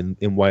well known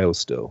in Wales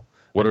still.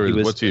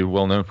 What's he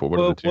well known for? What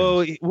are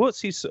the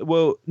tunes?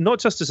 Not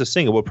just as a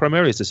singer,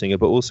 primarily as a singer,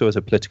 but also as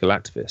a political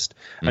activist.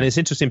 And it's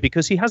interesting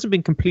because he hasn't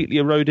been completely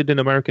eroded in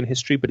American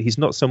history, but he's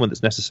not someone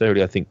that's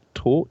necessarily, I think,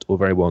 taught or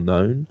very well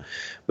known.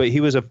 But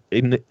he was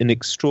an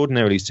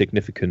extraordinarily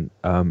significant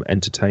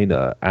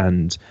entertainer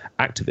and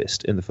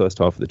activist in the first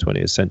half of the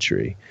 20th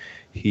century.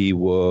 He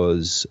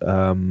was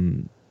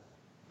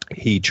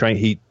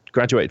he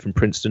graduated from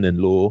Princeton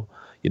in law.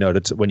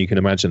 When you can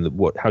imagine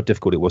how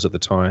difficult it was at the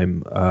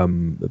time,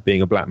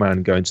 being a black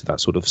man going to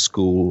that sort of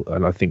school.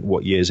 And I think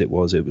what years it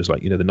was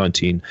like,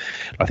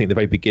 the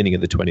very beginning of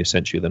the 20th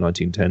century, the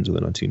 1910s or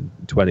the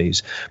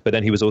 1920s. But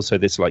then he was also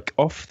this like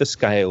off the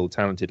scale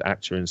talented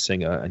actor and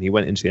singer, and he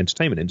went into the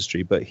entertainment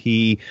industry. But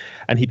he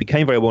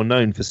became very well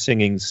known for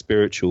singing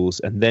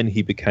spirituals, and then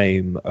he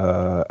became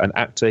an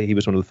actor. He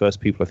was one of the first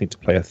people, I think, to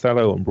play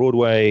Othello on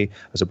Broadway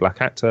as a black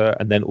actor,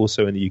 and then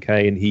also in the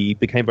UK. And he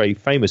became very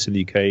famous in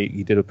the UK.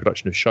 He did a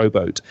production of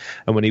Showboat,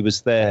 and when he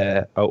was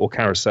there, or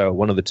Carousel,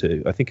 one of the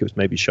two, I think it was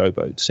maybe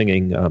Showboat,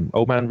 singing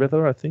Old Man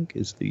River, I think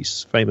is the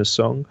famous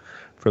song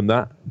from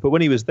that. But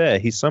when he was there,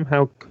 he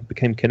somehow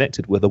became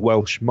connected with the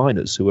Welsh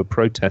miners who were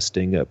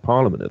protesting at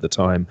Parliament at the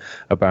time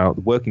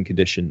about working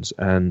conditions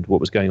and what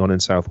was going on in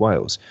South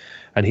Wales.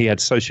 And he had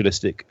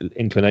socialistic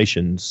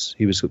inclinations.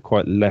 He was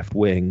quite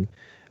left-wing.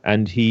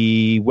 And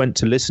he went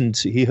to listen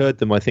to, he heard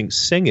them, I think,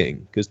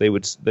 singing, because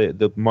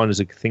the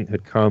miners, I think,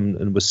 had come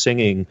and were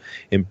singing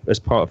as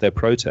part of their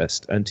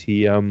protest. And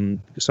he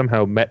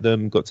somehow met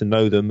them, got to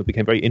know them,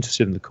 became very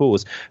interested in the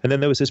cause. And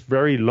then there was this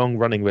very long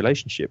running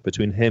relationship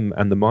between him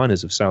and the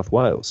miners of South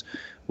Wales,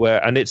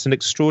 and it's an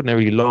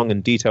extraordinarily long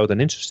and detailed and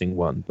interesting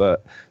one.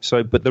 But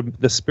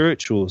the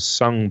spirituals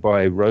sung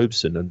by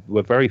Robeson and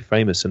were very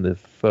famous in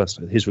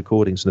his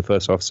recordings in the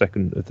first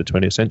second of the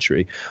 20th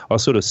century are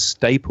sort of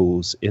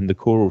staples in the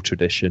choral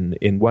tradition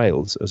in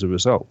Wales as a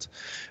result.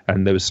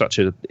 And there was such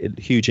a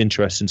huge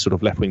interest in sort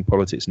of left-wing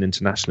politics and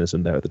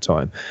internationalism there at the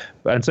time.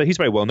 And so he's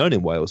very well known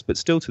in Wales, but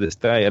still to this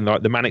day, and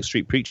like the Manic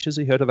Street Preachers,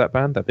 you heard of that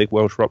band, that big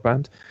Welsh rock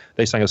band?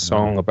 They sang a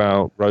song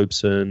about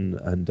Robeson,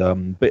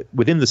 and but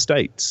within the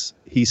States,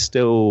 he's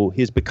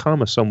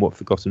become a somewhat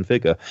forgotten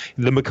figure.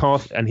 The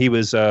McCarthy, and he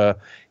was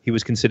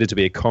considered to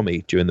be a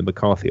commie during the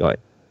McCarthyite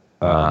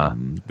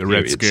the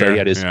Red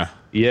Scare. So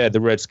he had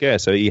the Red Scare.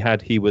 So he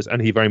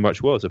very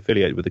much was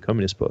affiliated with the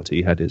Communist Party.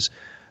 He had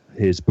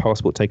his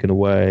passport taken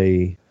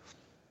away,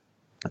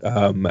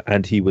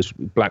 and he was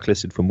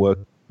blacklisted from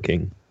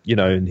working.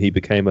 And he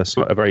became it was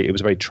a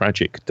very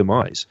tragic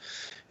demise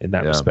in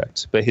that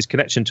respect. But his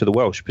connection to the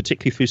Welsh,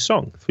 particularly through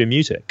song, through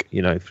music,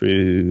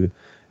 through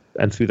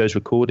those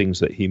recordings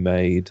that he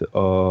made,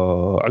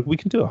 we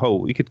can do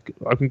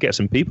I can get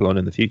some people on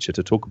in the future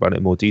to talk about it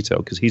in more detail,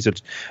 because he's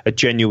a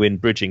genuine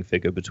bridging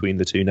figure between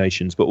the two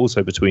nations, but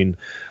also between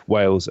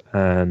Wales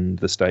and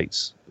the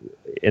States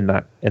in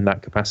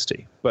that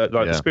capacity. But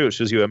the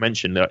spirituals you were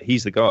mentioned,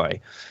 he's the guy,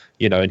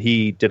 and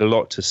he did a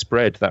lot to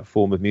spread that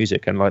form of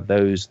music and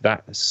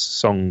that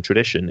song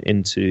tradition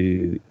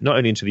not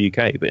only into the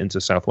UK but into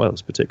South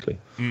Wales particularly.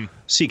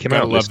 Seek him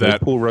out, listeners.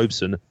 Paul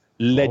Robeson.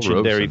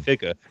 Legendary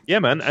figure. Yeah,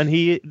 man.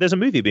 And there's a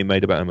movie being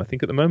made about him, I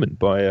think, at the moment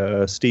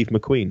by Steve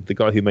McQueen, the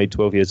guy who made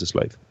 12 Years a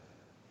Slave.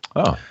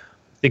 Oh, I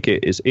think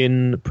it is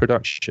in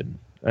production.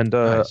 And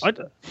the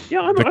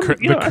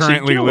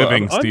currently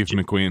living Steve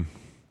McQueen.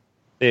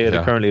 Yeah,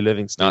 the currently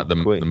living Steve not the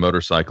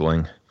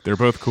motorcycling. They're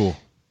both cool.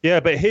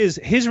 Yeah, but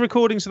his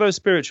recordings of those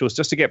spirituals,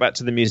 just to get back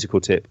to the musical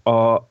tip,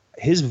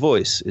 his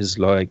voice is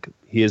like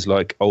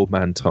old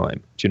man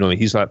time. Do you know what I mean?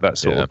 He's like that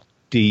sort of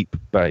deep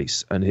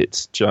bass, and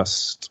it's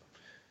just,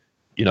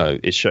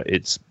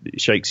 it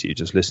shakes you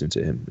just listening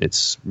to him.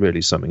 It's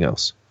really something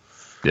else.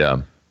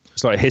 Yeah,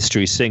 it's like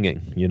history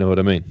singing. You know what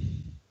I mean?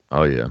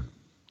 Oh yeah.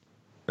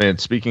 And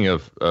speaking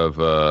of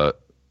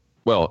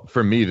well,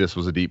 for me this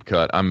was a deep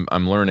cut. I'm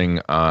learning.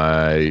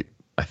 I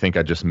think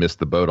I just missed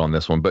the boat on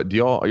this one. But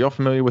are y'all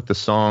familiar with the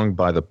song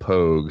by the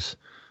Pogues,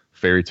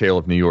 "Fairy Tale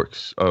of New York"?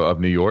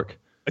 Have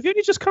you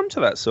only just come to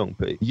that song,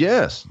 Pete?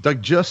 Yes,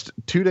 like just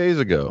 2 days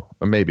ago,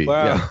 or maybe.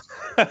 Wow.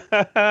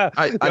 Yeah.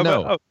 I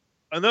know. No.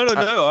 I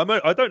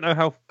don't know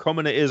how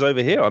common it is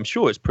over here. I'm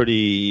sure it's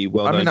pretty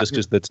well known just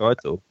because the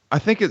title. I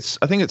think it's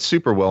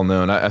super well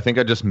known. I think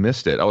I just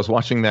missed it. I was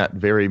watching that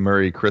Very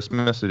Merry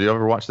Christmas. Did you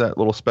ever watch that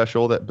little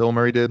special that Bill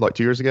Murray did like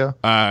 2 years ago?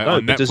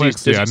 On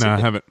Netflix? I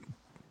haven't.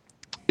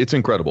 It's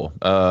incredible.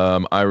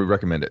 I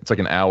recommend it. It's like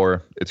an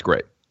hour. It's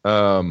great.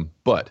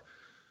 But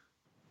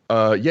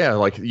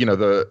like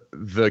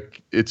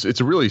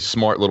it's a really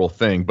smart little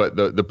thing. But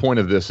the point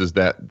of this is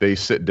that they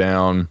sit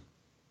down.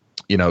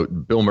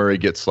 Bill Murray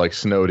gets like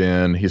snowed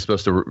in. He's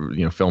supposed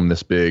to, film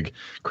this big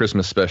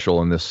Christmas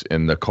special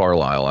in the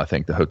Carlisle, I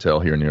think, the hotel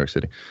here in New York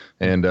City,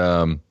 and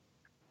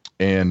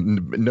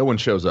no one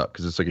shows up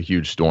because it's like a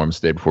huge storm.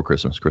 It's the day before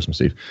Christmas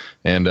Eve,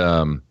 and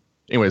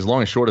anyways, long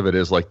and short of it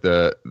is like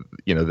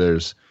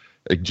there's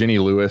like Jenny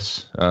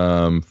Lewis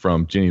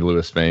from Jenny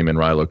Lewis fame and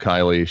Rilo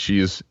Kiley.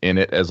 She's in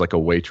it as like a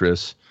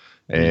waitress,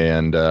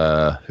 and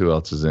who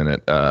else is in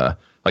it?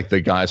 Like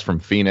the guys from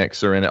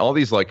Phoenix are in it. All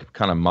these like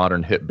kind of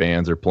modern hit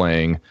bands are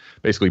playing,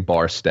 basically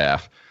bar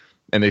staff,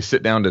 and they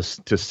sit down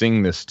to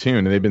sing this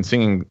tune. And they've been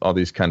singing all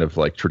these kind of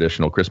like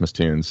traditional Christmas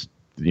tunes.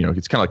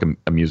 It's kind of like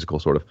a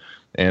musical sort of.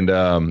 And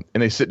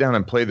they sit down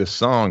and play this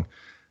song,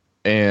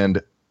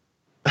 and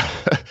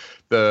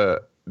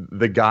the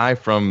guy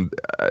from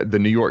the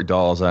New York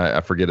Dolls, I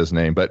forget his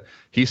name, but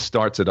he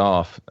starts it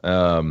off,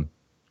 and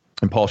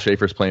Paul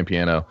Schaefer's playing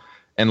piano,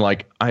 and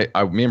like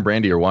me and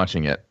Brandy are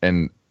watching it,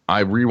 and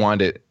I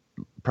rewind it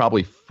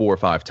probably 4 or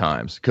 5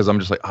 times because I'm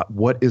just like,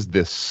 what is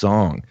this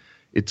song?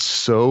 It's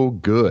so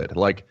good.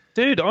 Like,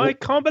 dude, I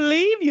can't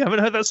believe you haven't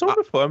heard that song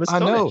before. I'm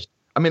astonished.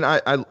 I know. I mean,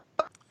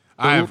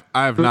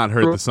 I've not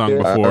heard the song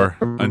before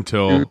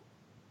until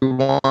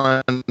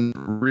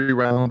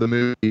rewound the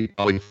movie.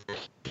 Probably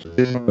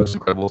the most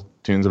incredible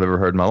tunes I've ever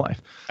heard in my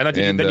life. And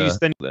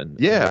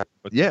yeah,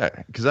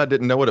 because I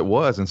didn't know what it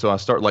was, and so I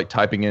start like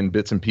typing in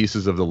bits and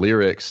pieces of the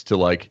lyrics to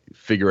like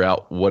figure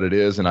out what it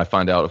is, and I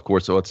find out, of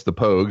course, it's the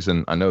Pogues,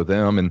 and I know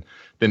them, and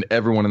then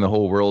everyone in the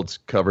whole world's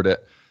covered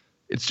it.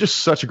 It's just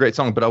such a great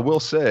song. But I will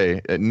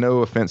say, no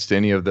offense to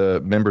any of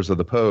the members of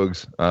the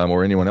Pogues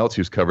or anyone else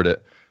who's covered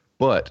it,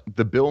 but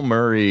the Bill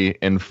Murray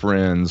and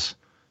friends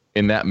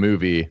in that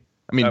movie.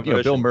 I mean,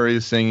 Bill Murray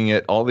is singing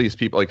it. All these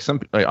people, like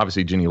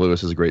obviously Jenny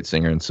Lewis is a great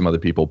singer, and some other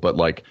people, but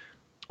like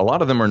a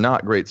lot of them are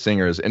not great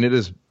singers, and it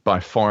is by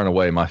far and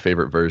away my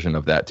favorite version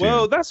of that tune.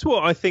 Well, that's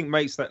what I think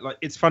makes that, like,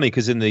 it's funny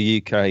because in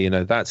the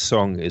UK, that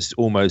song is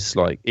almost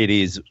like it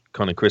is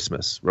kind of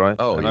Christmas, right?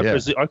 Oh, and yeah.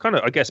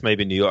 I guess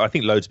maybe in New York, I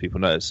think loads of people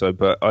know it. So,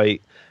 but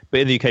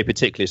in the UK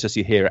particularly, it's just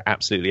you hear it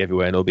absolutely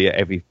everywhere, and it'll be at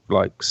every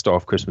like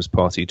staff Christmas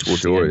party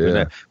towards the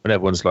end, when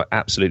everyone's like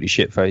absolutely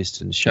shit faced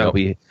and shall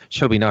we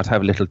not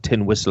have a little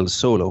tin whistle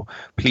solo,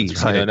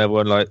 please? Right. And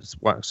everyone like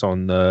whacks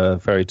on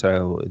Fairy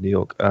Tale in New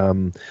York. Oh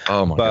my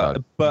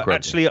god! But Incredible.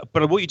 actually,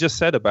 what you just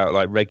said about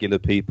like regular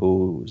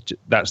people,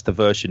 that's the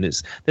version.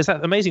 There's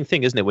that amazing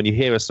thing, isn't it, when you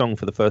hear a song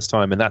for the first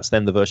time and that's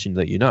then the version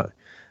that you know,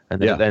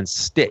 and then it then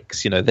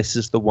sticks. This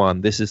is the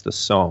one. This is the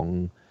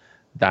song.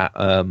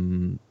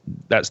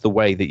 That's the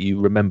way that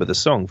you remember the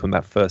song from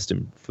that first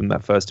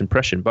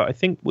impression. But I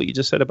think what you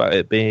just said about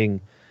it being,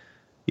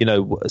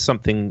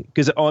 something,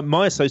 because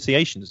my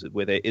associations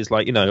with it is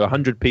like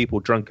 100 people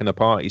drunk in a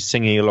party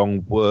singing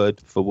along word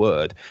for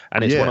word,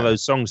 and it's one of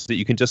those songs that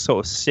you can just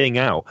sort of sing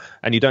out,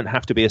 and you don't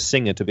have to be a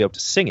singer to be able to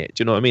sing it.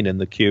 Do you know what I mean? In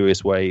the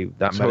curious way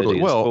that melody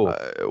is full.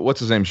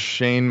 What's his name?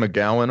 Shane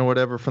McGowan or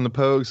whatever from the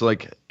Pogues.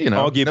 Like,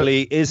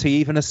 arguably, is he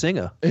even a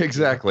singer?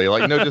 Exactly.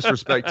 Like, no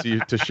disrespect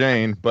to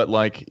Shane, but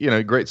like,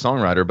 great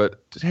songwriter,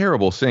 but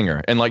terrible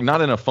singer, and like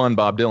not in a fun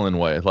Bob Dylan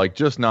way. Like,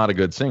 just not a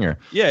good singer.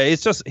 Yeah,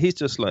 he's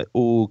just like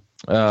all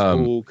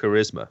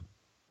charisma.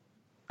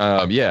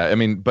 Yeah, I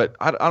mean, but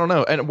I don't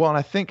know. And well,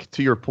 I think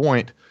to your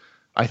point,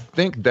 I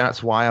think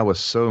that's why I was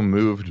so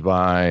moved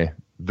by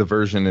the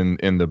version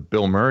in the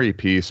Bill Murray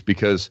piece,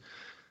 because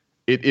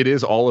it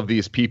is all of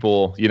these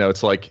people.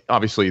 It's like,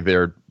 obviously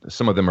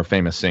some of them are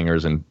famous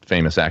singers and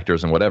famous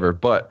actors and whatever,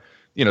 but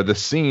the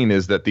scene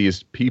is that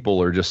these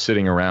people are just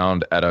sitting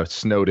around at a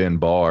snowed in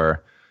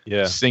bar,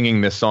 singing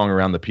this song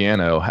around the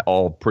piano,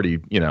 all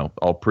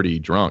pretty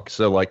drunk.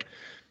 So like,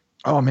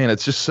 Oh man,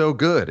 it's just so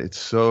good. It's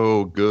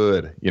so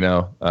good,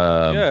 Yeah,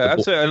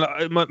 absolutely.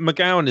 And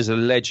McGowan is a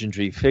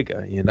legendary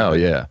figure, Oh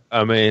yeah.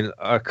 I mean,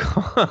 I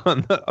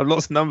can't. I've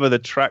lost number of the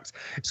tracks.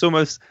 It's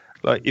almost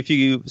like if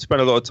you spend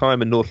a lot of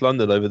time in North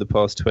London over the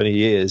past 20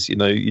 years,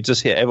 you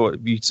just hear everyone.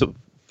 You sort of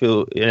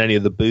feel in any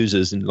of the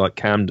boozers in like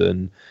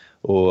Camden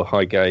or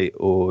Highgate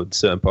or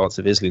certain parts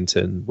of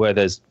Islington where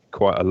there's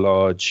quite a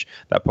large,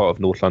 that part of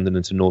North London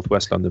into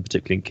Northwest London,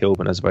 particularly in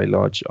Kilburn, has a very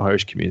large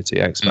Irish community,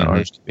 expat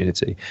Irish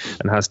community,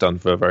 and has done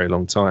for a very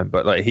long time.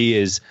 But like he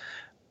has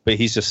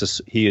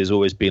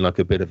always been like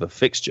a bit of a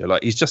fixture.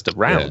 Like he's just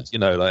around,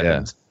 and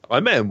I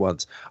met him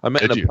once. I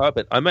met him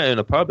in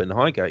a pub in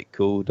Highgate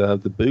called the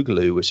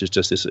Boogaloo, which is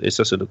just it's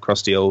a sort of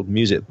crusty old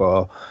music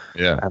bar.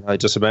 Yeah. And I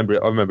just remember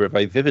it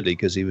very vividly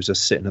because he was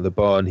just sitting at the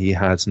bar and he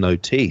has no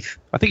teeth.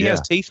 I think he has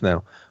teeth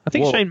now. I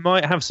think Shane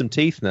might have some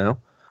teeth now.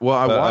 Well,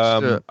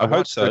 I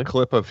watched a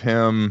clip of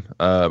him,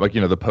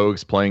 the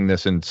Pogues playing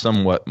this in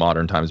somewhat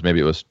modern times. Maybe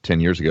it was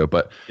 10 years ago,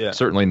 but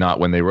certainly not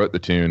when they wrote the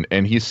tune.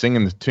 And he's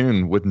singing the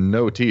tune with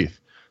no teeth.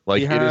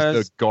 Like it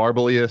is the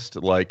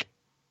garbliest, like.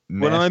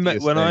 When I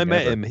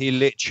met him, he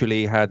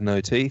literally had no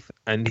teeth,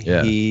 and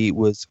he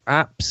was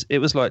it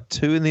was like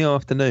 2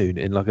 PM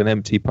in like an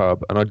empty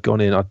pub, and I'd gone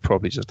in. I'd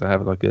probably just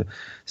have like a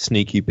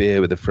sneaky beer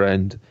with a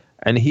friend.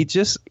 And he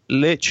just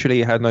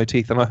literally had no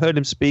teeth. And I heard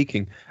him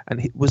speaking,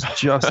 and it was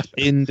just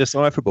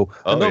indecipherable.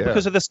 And not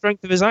because of the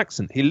strength of his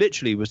accent. He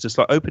literally was just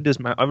like opened his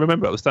mouth. I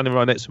remember I was standing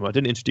right next to him. I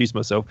didn't introduce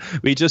myself.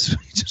 But he just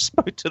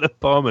spoke to the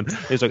barman.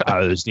 He was like,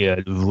 blah, blah,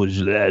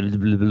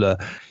 blah.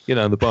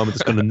 And the barman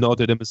just kind of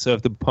nodded him and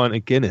served him a pint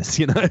of Guinness,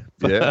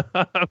 But,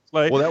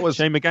 like, that was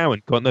Shane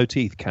McGowan, got no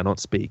teeth, cannot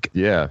speak.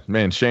 Yeah,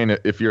 man, Shane,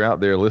 if you're out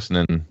there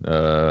listening,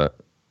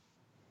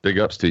 big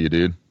ups to you,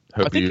 dude.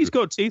 I think he's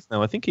got teeth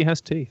now. I think he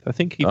has teeth. I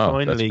think he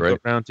finally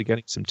got around to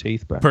getting some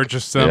teeth back.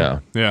 Purchased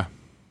some. Yeah.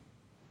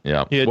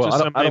 Well,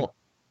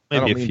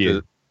 I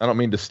don't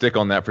mean to stick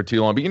on that for too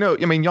long, but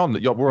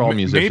y'all we're all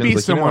musicians. Maybe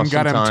someone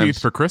got him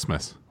teeth for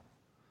Christmas.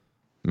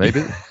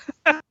 Maybe.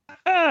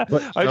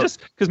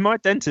 Because my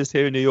dentist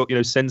here in New York,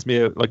 sends me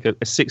a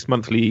 6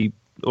 monthly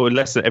or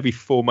less than every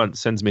 4 months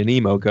sends me an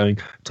email going,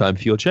 time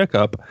for your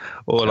checkup,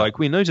 or like,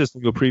 we noticed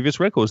in your previous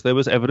records there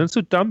was evidence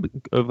of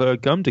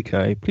gum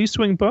decay. Please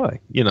swing by.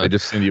 They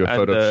just send you a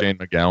photo of Shane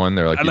McGowan.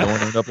 They're like, you don't want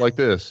to end up like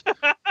this.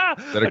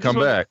 Better come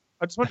back.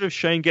 I just wonder if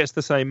Shane gets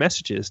the same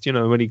messages,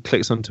 when he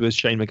clicks onto his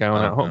Shane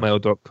McGowan at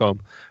hotmail.com,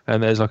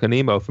 and there's like an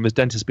email from his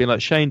dentist being like,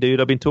 Shane, dude,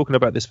 I've been talking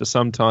about this for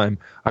some time.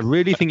 I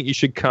really think you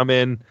should come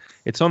in.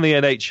 It's on the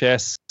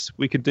NHS.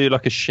 We could do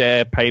like a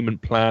share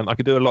payment plan. I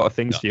could do a lot of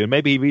things for you. And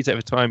maybe he reads it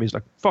every time. He's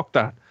like, fuck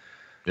that.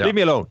 Leave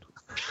me alone.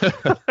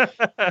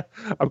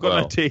 I've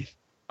got no teeth.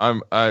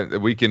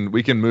 We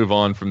can move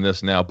on from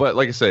this now. But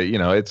like I say,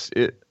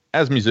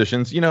 as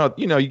musicians, you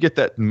get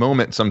that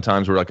moment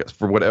sometimes where, like,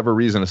 for whatever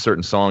reason, a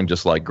certain song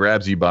just like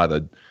grabs you by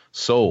the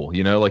soul.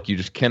 Like you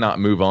just cannot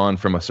move on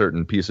from a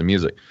certain piece of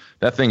music.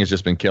 That thing has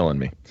just been killing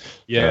me.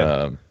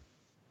 Yeah.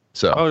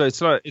 It's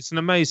an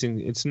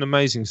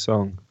amazing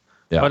song.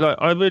 Yeah.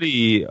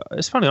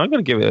 It's funny. I'm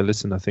going to give it a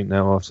listen, I think,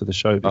 now after the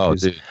show,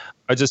 because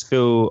I just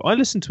feel I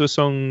listened to a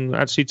song.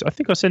 Actually, I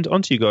think I sent it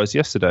on to you guys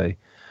yesterday.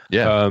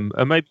 Yeah. And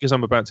maybe because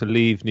I'm about to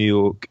leave New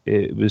York,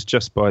 it was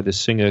just by this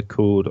singer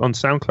on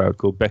SoundCloud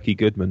called Becky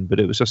Goodman, but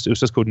it was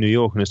just called New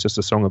York, and it's just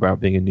a song about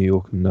being in New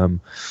York.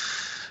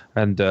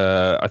 And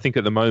I think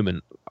at the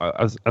moment,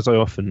 as I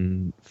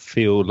often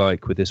feel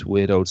like with this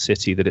weird old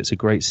city, that it's a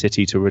great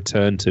city to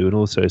return to, and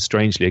also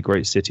strangely a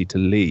great city to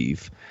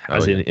leave,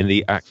 in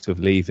the act of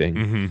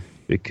leaving,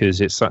 because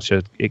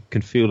it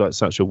can feel like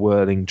such a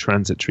whirling,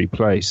 transitory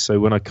place. So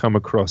when I come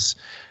across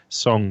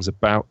songs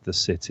about the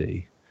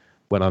city,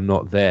 when I'm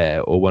not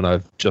there, or when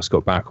I've just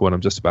got back, or when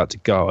I'm just about to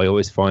go, I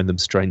always find them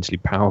strangely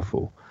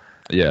powerful.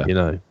 Yeah.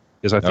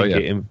 Because I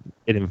think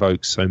it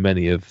invokes so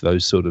many of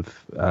those sort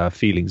of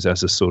feelings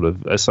as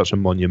such a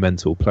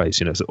monumental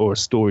place, or a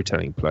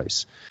storytelling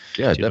place.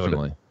 Yeah,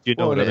 definitely. You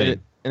know what I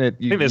mean? I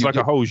think there's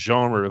a whole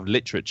genre of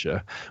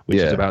literature which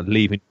is about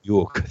leaving New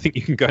York. I think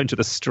you can go into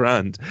the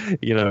Strand,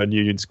 and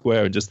Union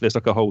Square, and there's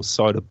like a whole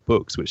side of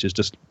books which is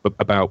just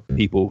about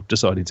people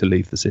deciding to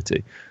leave the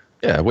city.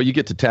 Yeah, well, you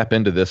get to tap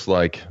into this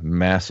like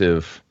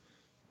massive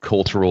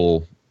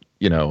cultural,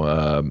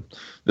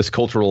 this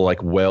cultural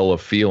like well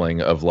of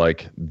feeling of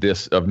like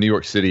this of New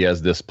York City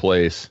as this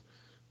place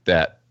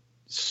that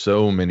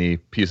so many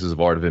pieces of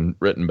art have been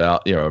written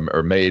about,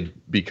 or made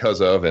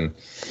because of, and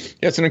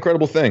it's an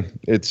incredible thing.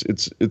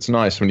 It's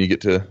nice when you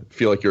get to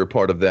feel like you're a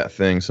part of that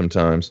thing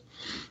sometimes.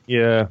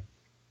 Yeah,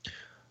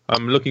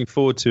 I'm looking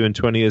forward to in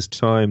 20 years'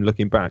 time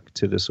looking back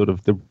to the sort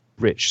of the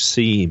rich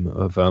seam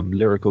of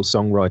lyrical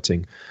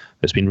songwriting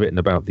that's been written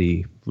about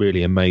the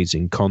really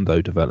amazing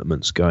condo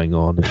developments going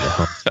on in the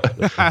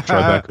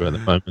Tribeca at the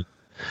moment,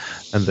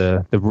 and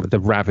the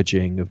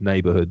ravaging of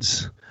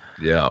neighborhoods.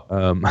 Yeah.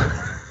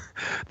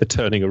 The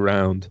turning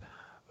around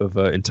of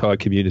entire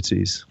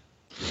communities.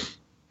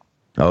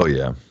 Oh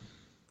yeah.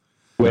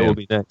 Where will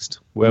be next?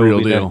 Where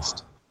will be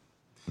next?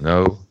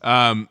 No.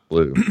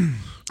 Blue.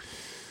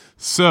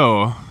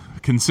 So,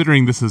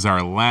 considering this is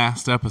our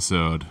last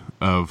episode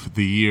of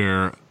the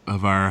year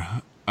of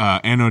our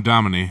Anno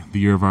Domini, the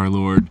year of our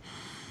Lord,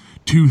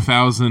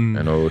 2000.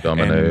 Anno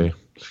Domini.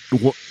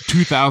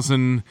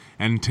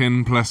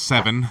 2010 plus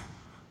 7.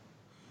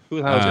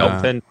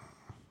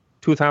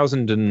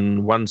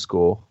 2001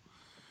 score.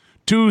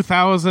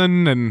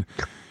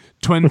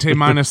 2020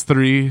 minus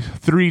 3.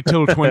 3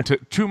 till 20.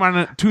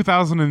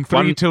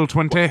 2003 till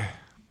 20.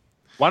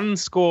 One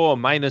score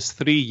minus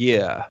 3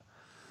 year.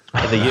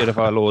 In the year of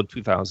our Lord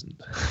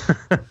 2000.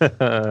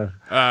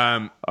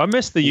 I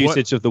miss the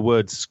usage of the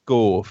word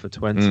score for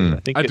 20. I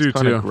think it's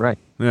kind of great.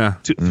 Yeah.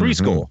 3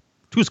 score.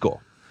 2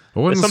 score.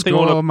 1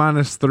 score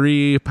minus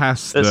 3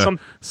 past the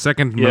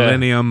second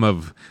millennium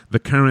of the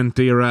current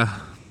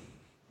era.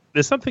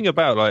 There's something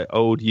about like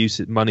old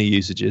money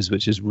usages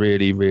which is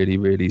really, really,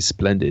 really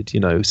splendid.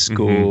 You know,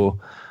 score.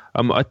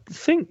 I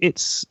think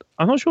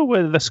I'm not sure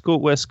where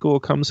score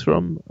comes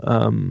from.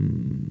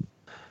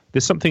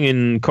 There's something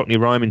in Cockney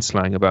rhyming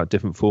slang about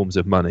different forms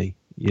of money,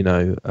 you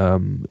know,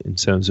 in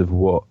terms of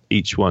what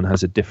each one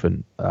has a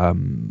different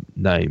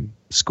name.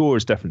 Score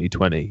is definitely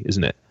 20,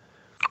 isn't it?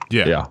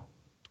 Yeah.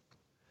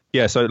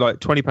 Yeah, so like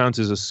 £20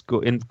 is a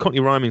score. In Cockney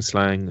rhyming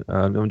slang,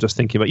 I'm just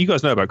thinking about, you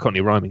guys know about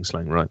Cockney rhyming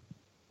slang, right?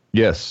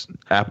 Yes,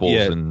 apples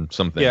and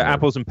something. Yeah,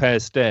 apples and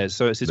pears, stairs.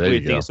 So it's this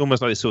weird thing. It's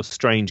almost like this sort of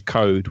strange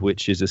code,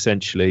 which is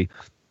essentially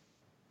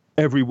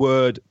every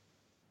word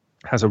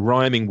has a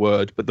rhyming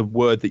word, but the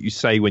word that you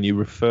say when you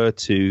refer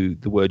to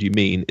the word you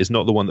mean is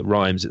not the one that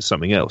rhymes, it's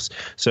something else.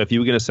 So if you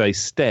were going to say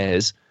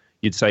stairs,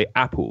 you'd say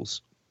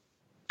apples,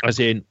 as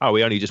in,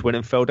 we only just went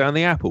and fell down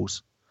the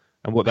apples.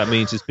 And what that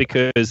means is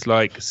because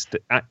like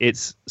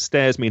it's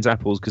stairs means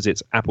apples because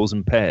it's apples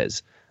and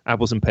pears,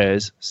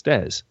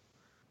 stairs.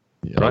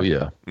 Yeah, right? Oh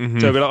yeah. Mm-hmm.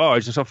 So we're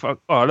like,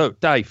 look,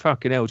 Dave,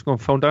 fucking hell, it's going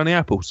to fall down the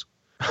apples.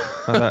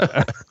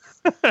 But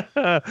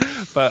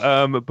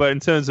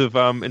in terms of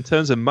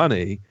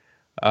money,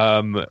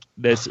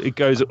 it's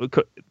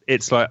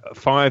like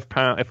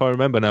 £5 if I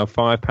remember now,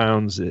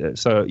 £5.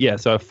 So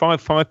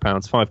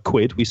 £5, 5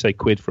 quid. We say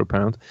quid for a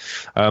pound.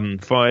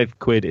 5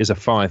 quid is a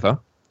fiver.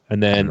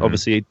 And then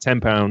obviously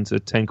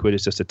 £10, 10 quid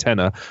is just a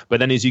tenner.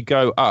 But then as you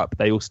go up,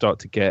 they all start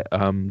to get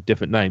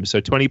different names. So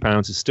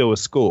 £20 is still a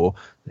score,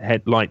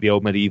 like the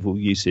old medieval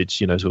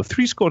usage, you know, sort of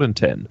 3 scored and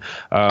 10.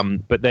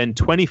 But then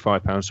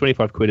 £25,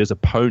 25 quid is a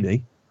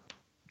pony.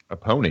 A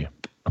pony.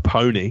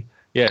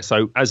 Yeah.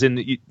 So as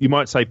in you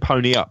might say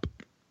pony up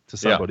to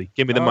somebody.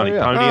 Give me the money.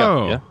 Yeah. Pony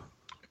up. Yeah.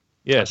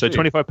 Yeah. So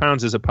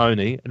 £25 is a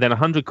pony, and then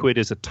 100 quid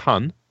is a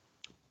ton.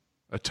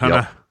 A tonner.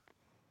 Yep.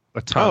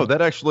 A ton. Oh,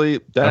 that actually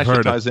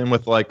ties in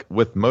with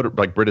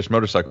British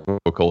motorcycle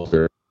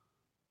culture.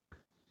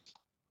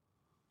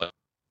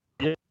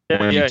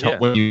 When you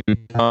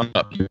ton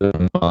up,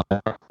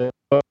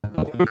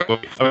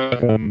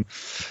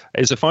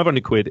 is a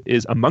 500 quid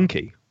is a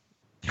monkey.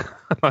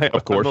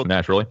 Of course,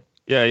 naturally.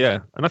 Yeah.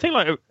 And I think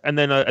and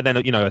then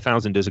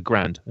 1,000 is a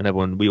grand,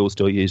 and we all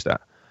still use that.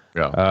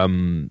 Yeah.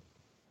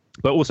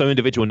 But also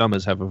individual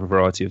numbers have a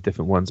variety of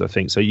different ones, I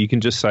think. So you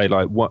can just say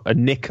like a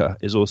nicker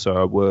is also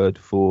a word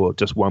for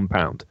just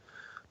 £1.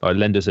 Like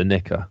lend us a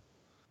nicker.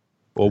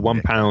 Or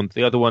 £1.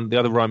 The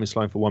other rhyming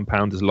slang for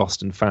 £1 is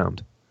lost and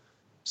found.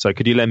 So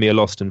could you lend me a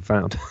lost and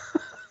found?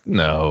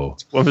 No.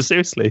 Well,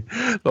 seriously,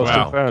 lost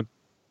and found.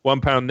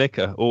 £1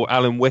 nicker. Or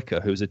Alan Wicker,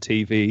 who's a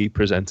TV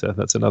presenter.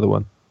 That's another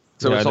one.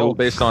 So it's all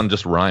based on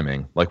just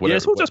rhyming, like whatever. Yeah,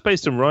 it's all just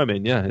based on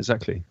rhyming. Yeah,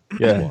 exactly.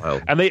 Yeah,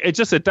 and it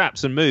just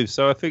adapts and moves.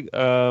 So I think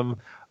I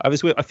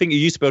think you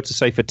used to be able to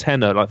say for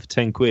tenner, like for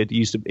 10 quid.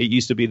 It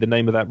used to be the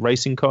name of that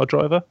racing car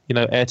driver. You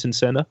know, Ayrton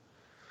Senna.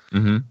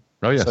 Mm-hmm.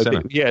 Oh yeah, so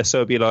Senna. So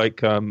it'd be like,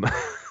 can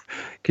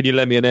you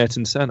lend me an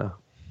Ayrton Senna?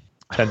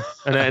 An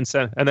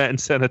Ayrton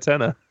Senna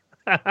tenner.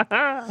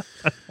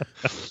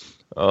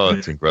 Oh,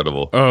 it's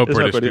incredible. Oh,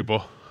 British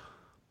people.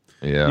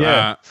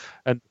 Yeah.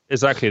 And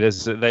exactly,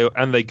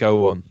 they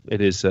go on. It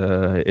is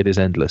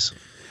endless.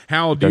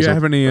 Hal, do you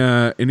have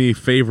any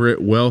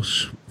favorite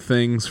Welsh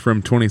things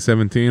from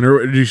 2017,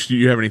 or do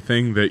you have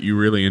anything that you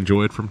really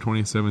enjoyed from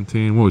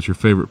 2017? What was your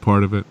favorite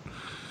part of it?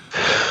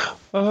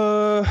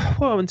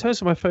 Well, in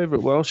terms of my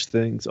favourite Welsh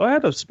things,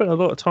 I've spent a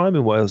lot of time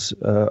in Wales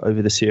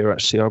over this year,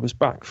 actually. I was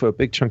back for a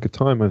big chunk of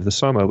time over the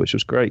summer, which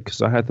was great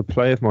because I had the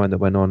play of mine that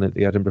went on at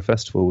the Edinburgh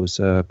Festival was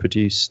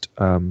produced.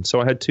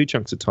 So I had 2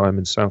 chunks of time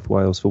in South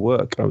Wales for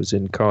work. I was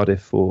in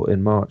Cardiff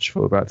in March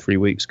for about 3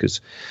 weeks because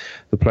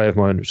the play of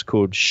mine was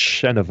called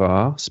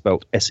Shenavair,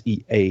 spelt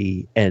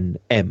Seanmhair,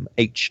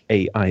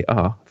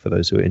 for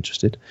those who are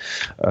interested.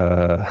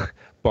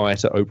 Buy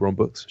it at Oberon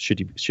Books. Should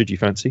you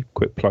fancy?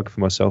 Quick plug for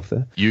myself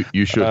there.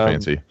 You should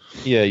fancy.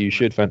 Yeah, you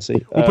should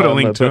fancy. We'll put a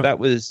link to it. That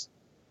was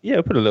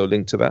we'll put a little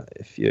link to that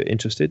if you're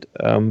interested.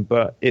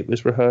 But it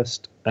was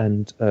rehearsed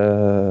and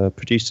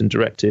produced and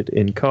directed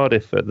in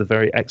Cardiff at the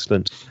very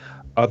excellent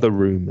Other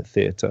Room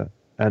Theatre.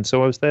 And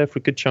so I was there for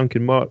a good chunk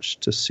in March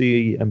to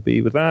see and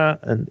be with that,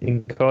 and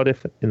in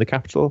Cardiff in the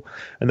capital.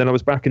 And then I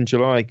was back in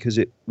July because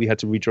we had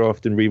to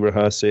redraft and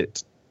re-rehearse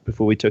it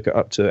before we took it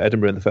up to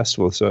Edinburgh in the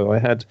festival. So I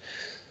had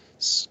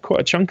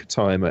quite a chunk of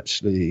time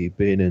actually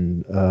being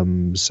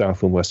in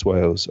South and West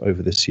Wales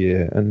over this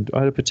year, and I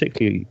had a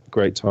particularly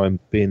great time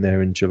being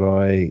there in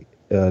July,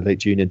 late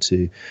June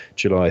into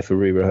July for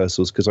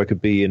re-rehearsals, because I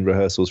could be in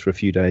rehearsals for a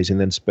few days and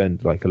then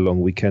spend like a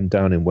long weekend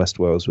down in West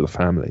Wales with a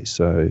family.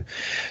 So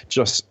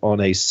just on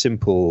a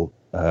simple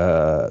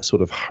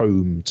sort of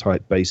home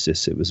type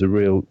basis, it was a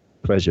real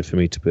pleasure for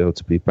me to be able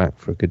to be back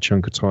for a good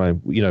chunk of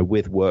time,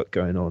 with work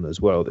going on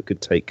as well that could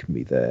take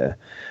me there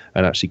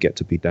and actually get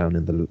to be down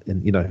in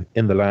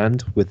the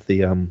land with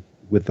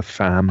the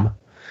fam.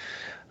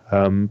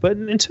 But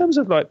in terms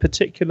of like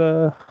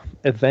particular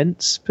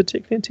events,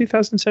 particularly in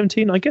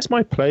 2017, I guess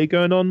my play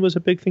going on was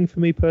a big thing for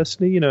me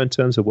personally, in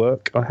terms of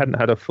work. I hadn't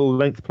had a full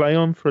length play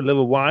on for a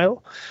little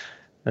while,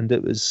 and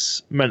it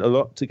meant a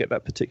lot to get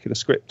that particular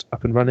script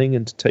up and running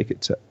and to take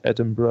it to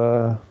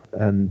Edinburgh.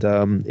 And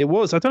I don't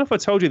know if I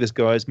told you this,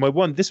 guys,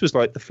 this was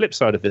like the flip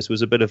side of this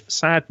was a bit of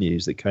sad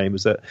news that came,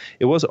 was that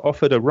it was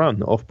offered a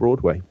run off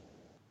Broadway.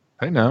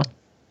 Hey, now.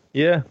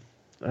 Yeah.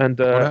 And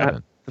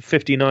at the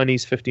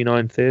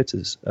 59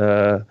 theatres.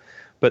 But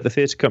the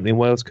theatre company in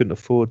Wales couldn't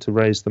afford to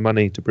raise the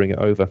money to bring it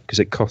over, because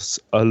it costs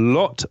a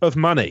lot of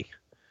money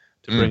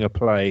to bring a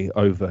play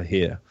over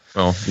here.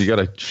 Well, you got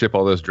to ship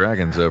all those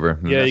dragons over.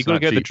 Yeah, you got to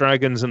get the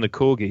dragons and the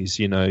corgis.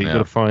 You got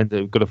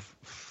to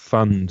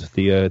fund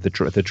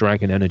the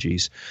dragon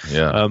energies.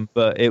 Yeah.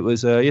 But it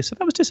was so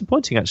that was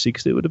disappointing actually,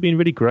 because it would have been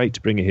really great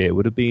to bring it here. It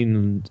would have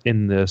been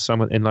in the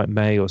summer, in like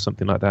May or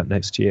something like that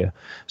next year.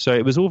 So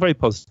it was all very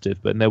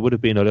positive, but there would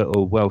have been a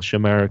little Welsh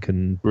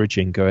American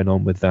bridging going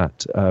on with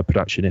that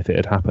production if it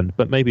had happened.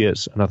 But maybe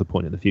it's another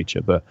point in the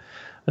future. But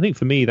I think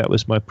for me that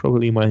was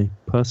probably my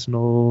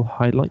personal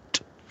highlight.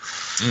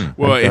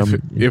 Well,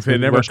 if it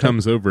never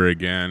comes over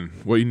again,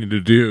 what you need to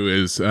do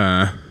is,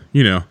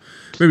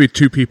 maybe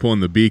 2 people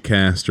in the B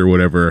cast or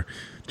whatever,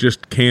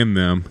 just can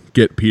them,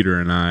 get Peter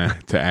and I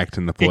to act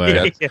in the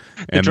play,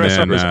 and dress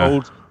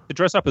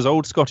up as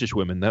old Scottish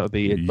women. That would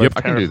be both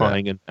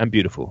terrifying and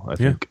beautiful. I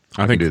think.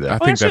 I think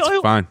that's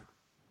fine.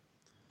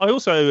 I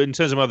also, in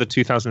terms of other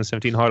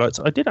 2017 highlights,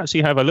 I did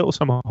actually have a little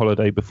summer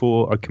holiday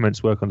before I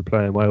commenced work on the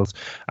play in Wales,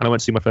 and I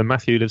went to see my friend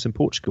Matthew, who lives in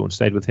Portugal, and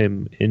stayed with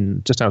him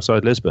in just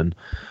outside Lisbon.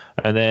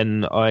 And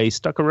then I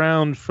stuck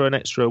around for an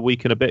extra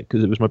week and a bit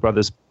because it was my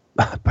brother's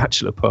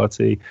bachelor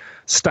party,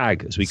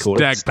 stag as we call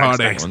it, stag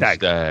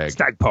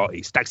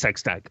party,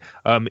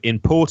 in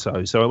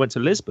Porto. So I went to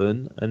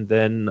Lisbon and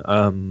then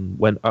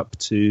went up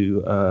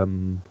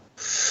to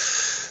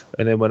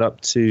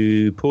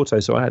Porto.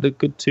 So I had a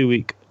good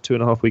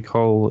 2.5 week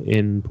hole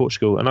in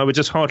Portugal, and I would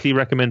just heartily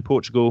recommend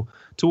Portugal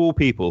to all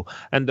people,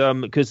 and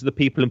because the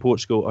people in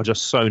Portugal are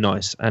just so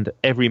nice, and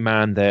every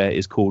man there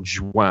is called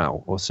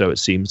João, or so it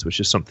seems, which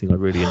is something I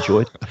really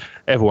enjoyed.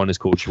 Everyone is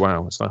called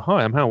João. It's like,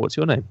 hi, I'm Hal, what's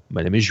your name?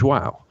 My name is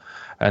João.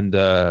 And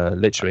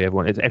literally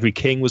every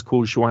king was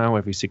called João,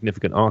 every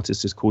significant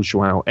artist is called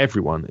João,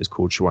 everyone is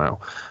called João.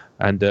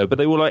 And but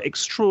they were like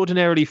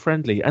extraordinarily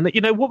friendly. And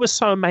what was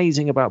so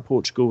amazing about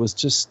Portugal was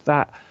just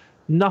that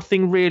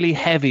nothing really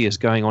heavy is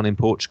going on in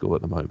Portugal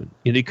at the moment.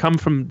 You come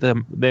from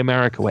the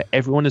America where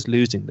everyone is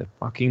losing their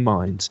fucking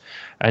minds,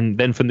 and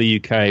then from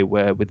the UK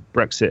where with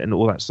Brexit and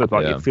all that stuff,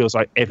 it feels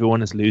like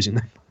everyone is losing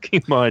their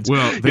fucking minds.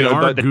 Well, they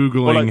are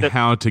Googling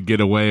how to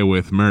get away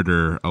with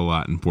murder a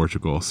lot in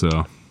Portugal,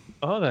 so.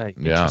 Are they?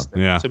 Yeah.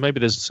 So maybe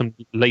there's some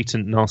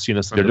latent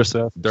nastiness.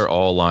 They're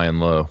all lying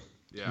low.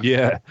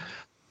 Yeah.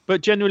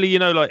 But generally,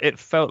 it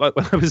felt like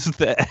when I was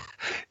there,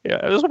 I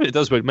don't know if it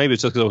does work. Maybe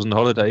it's just because I was on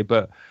holiday,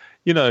 but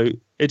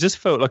it just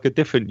felt like a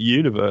different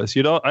universe.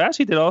 I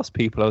actually did ask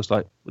people. I was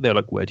like, they're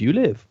like, where do you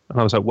live? And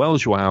I was like, well,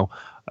 João,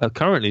 I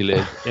currently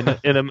live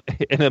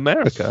in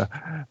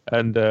America,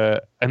 and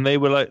they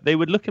were like, they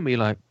would look at me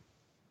like,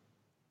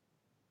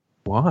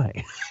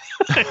 why?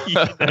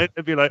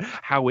 They'd be like,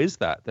 how is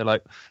that? They're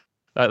like.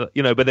 But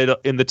they're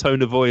in the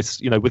tone of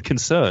voice, with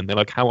concern. They're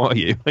like, "How are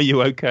you? Are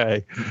you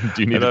okay?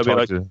 Do you need to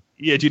talk to?"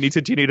 Yeah, do you need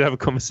to have a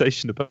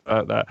conversation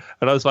about that?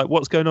 And I was like,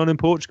 "What's going on in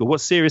Portugal?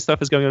 What serious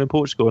stuff is going on in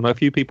Portugal?" And a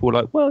few people were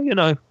like, "Well,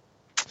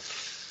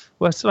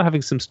 we're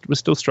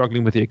still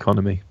struggling with the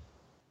economy."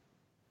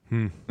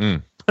 And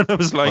I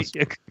was like,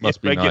 must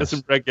be nice.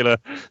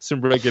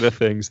 some regular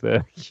things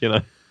there,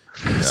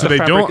 So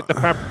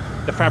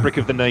the fabric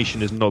of the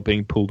nation is not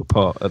being pulled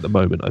apart at the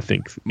moment. I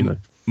think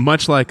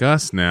much like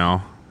us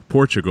now.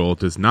 Portugal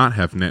does not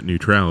have net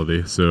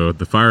neutrality, so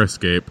the fire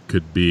escape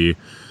could be,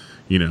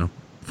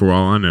 for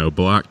all I know,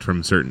 blocked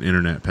from certain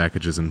internet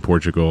packages in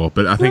Portugal.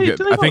 But I think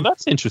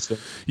that's interesting.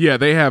 Yeah,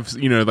 they have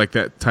like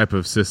that type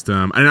of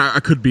system, and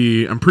I'm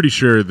pretty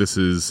sure this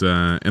is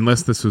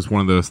unless this was one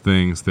of those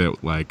things that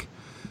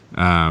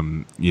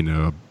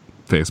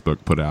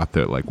Facebook put out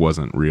that like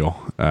wasn't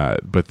real,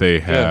 but they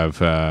have.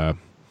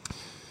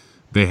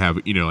 They have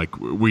like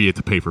where you have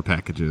to pay for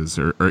packages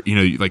or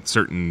like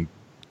certain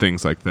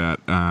things like that.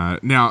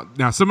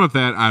 Now some of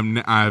that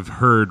I've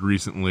heard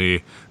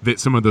recently that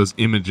some of those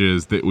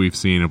images that we've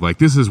seen of like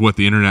this is what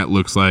the internet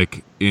looks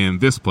like in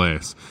this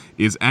place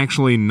is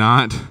actually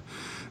not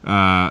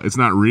It's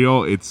not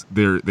real.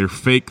 They're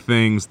fake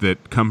things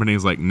that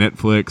companies like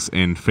Netflix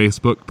and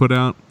Facebook put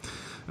out.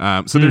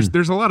 So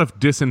there's a lot of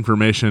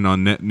disinformation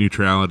on net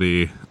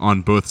neutrality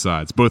on both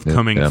sides, both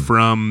coming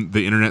from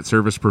the internet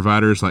service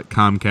providers like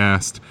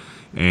Comcast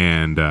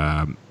and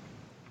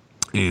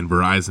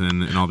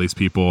Verizon and all these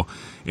people,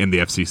 and the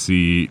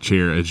FCC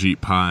chair Ajit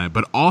Pai,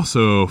 but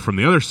also from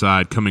the other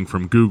side coming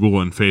from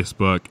Google and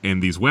Facebook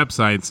and these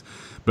websites,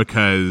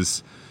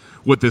 because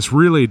what this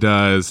really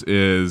does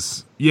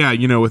is,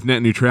 with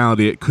net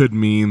neutrality, it could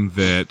mean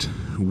that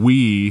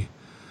we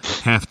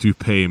have to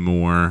pay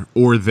more,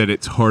 or that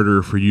it's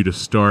harder for you to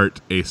start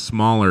a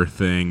smaller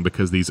thing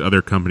because these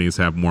other companies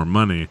have more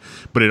money.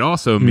 But it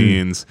also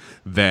means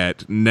that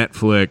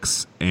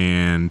Netflix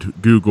and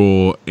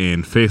Google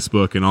and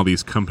Facebook and all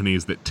these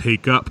companies that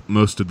take up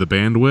most of the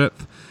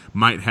bandwidth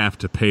might have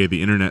to pay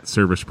the internet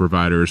service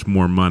providers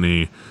more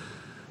money,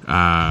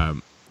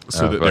 so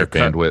that they're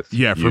bandwidth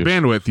for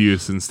bandwidth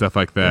use and stuff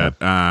like that.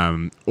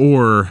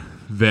 Or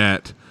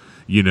that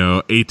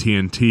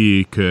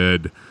AT&T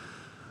could,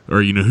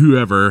 or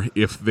whoever,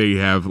 if they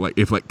have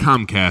if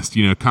Comcast,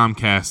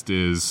 Comcast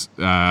is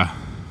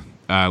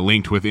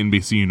linked with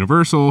NBC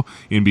Universal.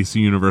 NBC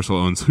Universal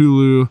owns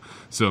Hulu,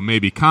 so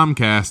maybe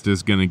Comcast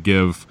is going to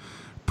give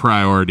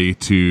priority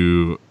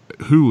to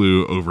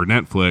Hulu over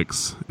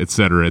Netflix, et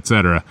cetera, et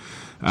cetera.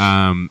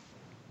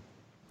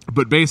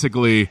 But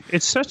basically,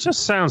 it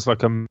just sounds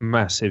like a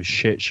massive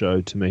shit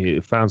show to me.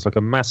 It sounds like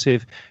a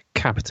massive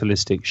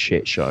capitalistic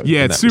shit show.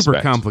 Yeah, it's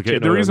super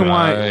complicated. The reason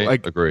why, I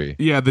agree.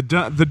 Yeah, the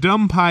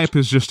dumb pipe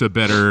is just a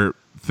better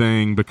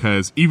thing,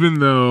 because even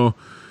though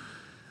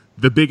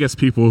the biggest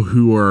people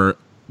who are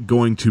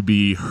going to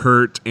be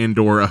hurt and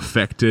or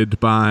affected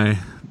by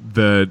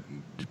the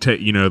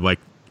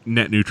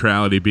net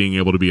neutrality being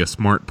able to be a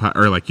smart pipe,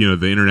 or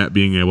the internet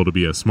being able to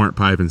be a smart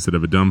pipe instead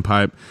of a dumb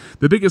pipe,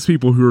 the biggest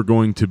people who are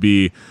going to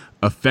be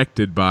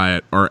affected by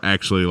it are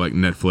actually like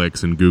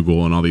Netflix and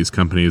Google and all these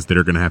companies that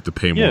are going to have to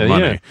pay more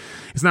money. Yeah.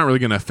 It's not really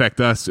going to affect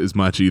us as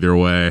much either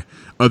way,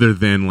 other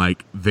than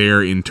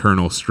their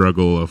internal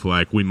struggle of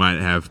we might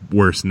have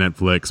worse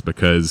Netflix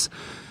because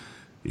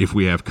if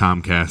we have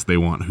Comcast, they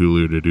want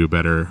Hulu to do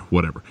better,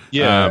 whatever.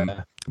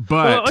 Yeah.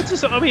 But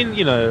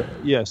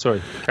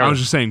sorry. I was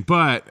just saying,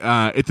 but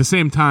at the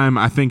same time,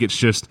 I think it's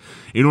just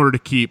in order to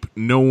keep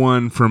no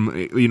one from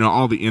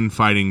all the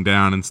infighting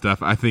down and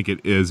stuff. I think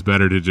it is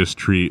better to just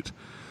treat,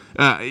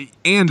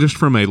 and just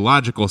from a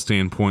logical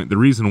standpoint, the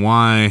reason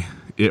why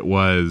it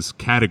was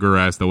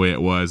categorized the way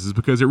it was is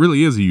because it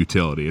really is a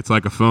utility. It's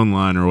like a phone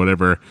line or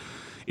whatever.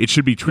 It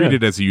should be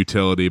treated as a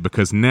utility,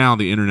 because now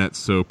the internet's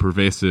so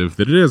pervasive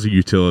that it is a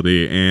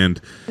utility,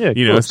 and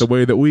it's the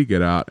way that we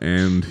get out.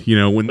 And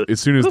as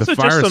soon as the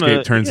fire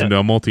escape turns into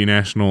a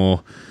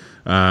multinational,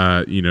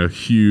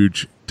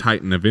 huge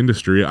titan of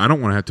industry, I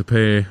don't want to have to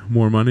pay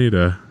more money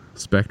to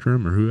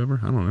Spectrum or whoever.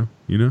 I don't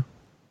know.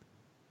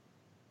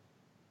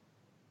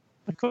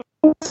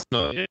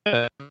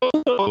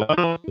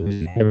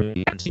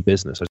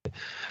 Anti-business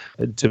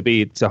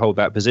to hold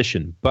that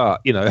position, but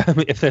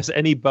if there's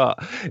any but,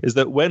 is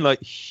that when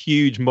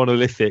huge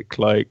monolithic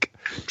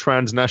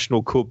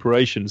transnational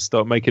corporations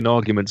start making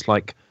arguments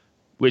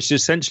which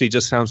essentially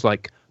just sounds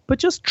but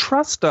just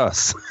trust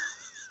us.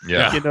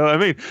 Yeah. You know what I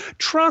mean?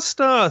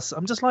 Trust us.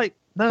 I'm just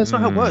no, that's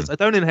not how it works. I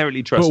don't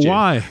inherently trust you. But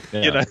why?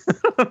 Yeah.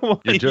 Why?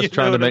 You're just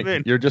trying to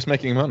make. You're just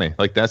making money.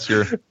 That's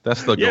the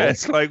goal. Yeah,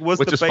 it's what's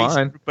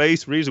the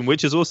base reason,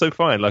 which is also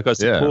fine. I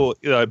support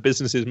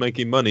businesses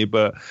making money,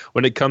 but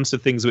when it comes to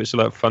things which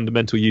are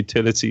fundamental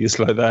utilities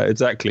like that,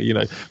 exactly.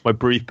 My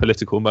brief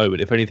political moment,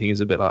 if anything,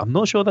 is a bit I'm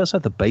not sure that's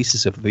at the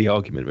basis of the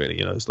argument. Really,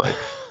 it's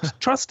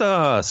trust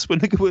us. When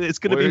it's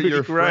going to be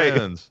really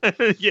great.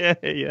 Yeah.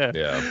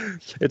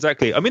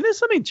 Exactly. I mean, there's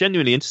something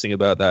genuinely interesting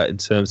about that in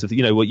terms of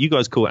what you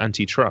guys call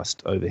antitrust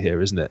over here,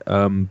 isn't it?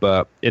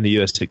 But in the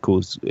US,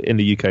 in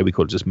the UK, we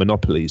call it just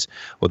monopolies.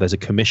 Or there's a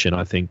commission,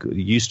 I think, it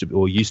used to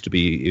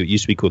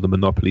be called the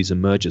Monopolies and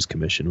Mergers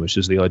Commission, which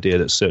is the idea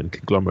that certain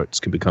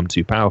conglomerates can become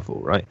too powerful,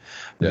 right?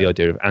 Yeah. The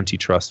idea of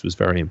antitrust was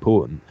very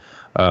important.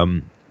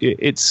 I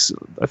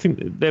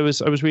think I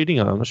was reading,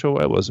 I'm not sure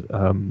where it was,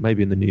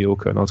 maybe in the New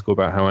Yorker, an article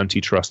about how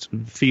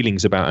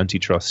feelings about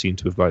antitrust seem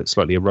to have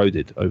slightly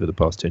eroded over the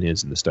past 10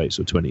 years in the States,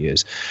 or 20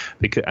 years.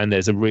 And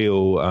there's a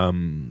real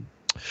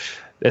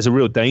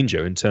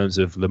danger in terms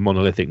of the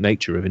monolithic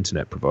nature of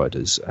internet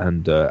providers,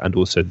 and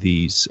also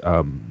these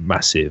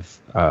massive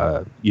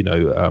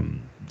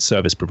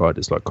service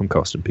providers like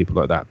Comcast and people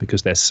like that,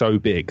 because they're so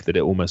big that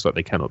it almost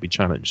they cannot be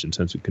challenged in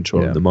terms of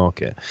controlling the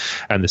market.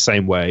 And the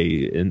same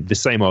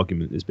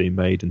argument is being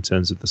made in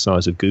terms of the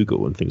size of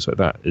Google and things like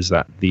that, is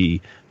that the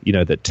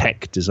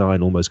tech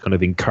design almost kind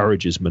of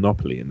encourages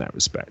monopoly in that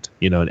respect,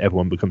 and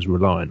everyone becomes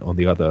reliant on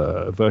the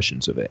other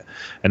versions of it.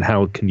 And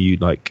how can you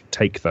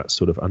take that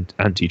sort of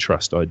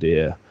antitrust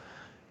idea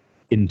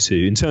in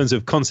terms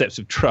of concepts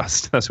of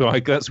trust? That's how I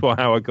got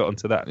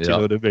onto that. Do you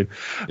know what I mean?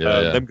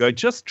 Them going,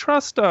 just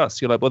trust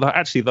us. You're well,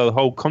 actually, the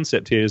whole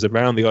concept here is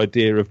around the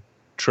idea of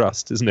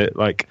trust, isn't it?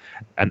 Like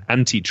an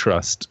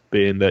antitrust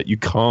being that you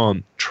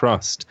can't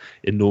trust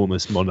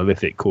enormous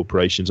monolithic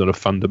corporations on a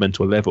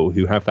fundamental level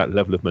who have that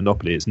level of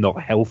monopoly. It's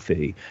not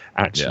healthy,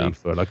 actually,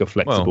 for like a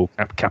flexible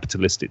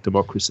capitalistic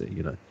democracy,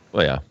 you know.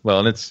 Well, yeah. Well,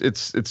 and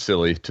it's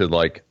silly to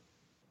like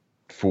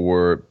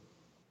for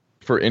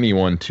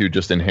anyone to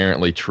just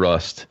inherently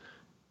trust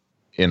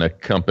in a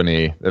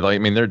company that, like, I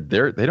mean,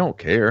 they don't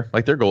care.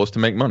 Like, their goal is to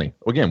make money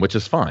again, which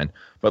is fine.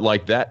 But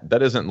like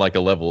that isn't like a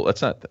level.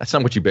 That's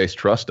not what you base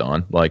trust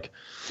on. Like,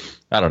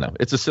 I don't know.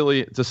 It's a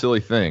silly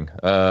thing.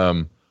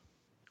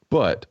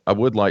 But I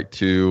would like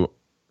to,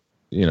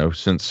 you know,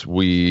 since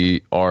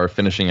we are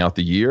finishing out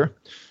the year,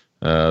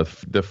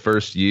 the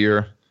first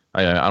year,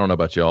 I don't know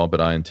about y'all,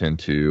 but I intend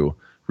to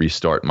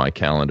restart my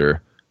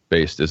calendar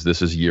based as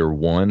this is year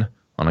 1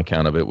 on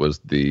account of it was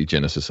the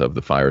genesis of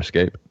the fire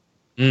escape.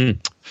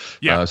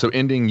 So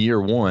ending year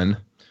 1,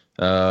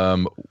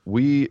 I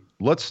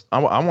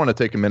want to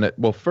take a minute.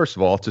 Well, first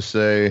of all,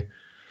 I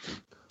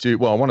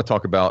want to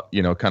talk about,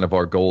 you know, kind of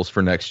our goals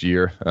for next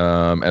year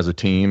as a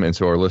team. And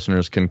so our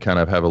listeners can kind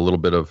of have a little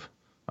bit of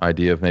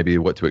idea of maybe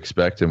what to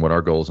expect and what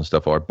our goals and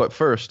stuff are. But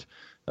first,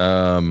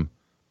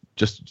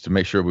 just to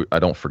make sure I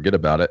don't forget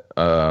about it,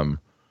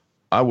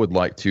 I would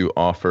like to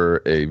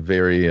offer a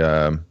very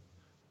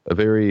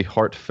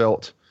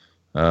heartfelt,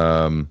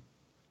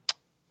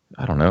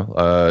 I don't know.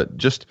 I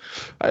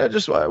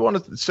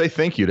want to say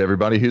thank you to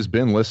everybody who's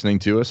been listening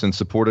to us and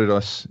supported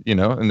us, you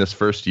know, in this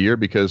first year,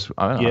 because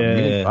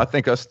I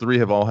think us three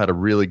have all had a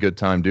really good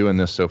time doing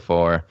this so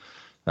far.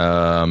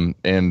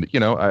 And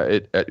you know,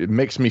 it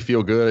makes me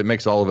feel good. It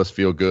makes all of us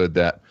feel good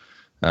that,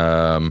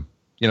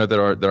 you know,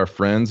 that our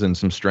friends and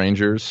some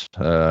strangers,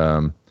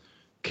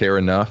 care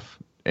enough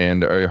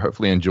and are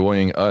hopefully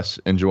enjoying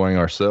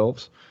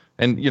ourselves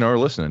and, you know, are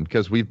listening,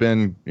 because we've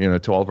been, you know,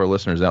 to all of our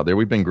listeners out there,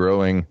 we've been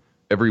growing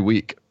every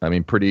week. I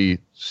mean, pretty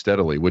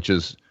steadily, which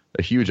is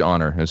a huge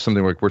honor. It's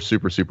something we're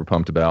super, super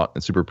pumped about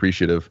and super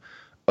appreciative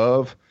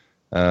of.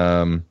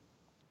 And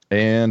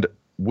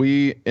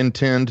we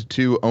intend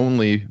to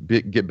only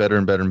get better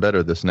and better and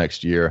better this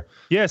next year.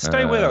 Yeah,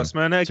 stay with us,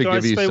 man. Hey,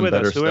 guys, stay with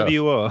us. Whoever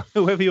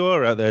you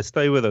are out there,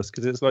 stay with us,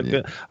 because it's like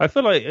I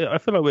feel like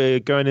we're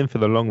going in for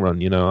the long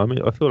run. You know, I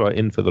mean, I feel like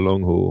in for the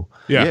long haul.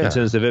 Yeah. In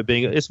terms of it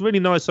being, it's a really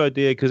nice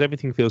idea, because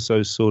everything feels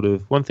so sort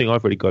of. One thing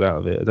I've really got out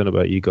of it, I don't know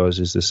about you guys,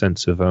 is the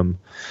sense of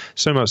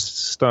so much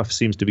stuff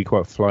seems to be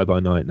quite fly by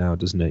night now,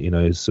 doesn't it? You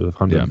know, it's sort of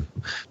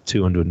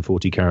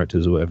 240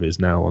 characters or whatever it is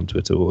now on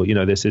Twitter, or, you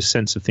know, there's this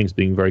sense of things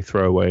being very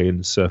throwaway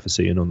and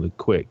surfacey and on the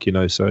quick, you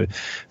know, so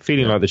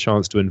feeling like the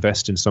chance to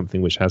invest in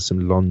something which has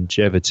some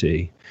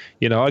longevity.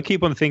 You know, I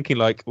keep on thinking,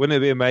 like, wouldn't it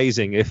be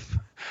amazing if,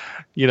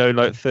 you know,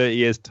 like 30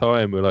 years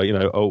time, we're like, you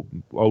know,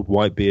 old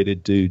white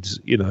bearded dudes,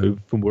 you know,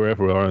 from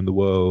wherever we are in the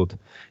world,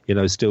 you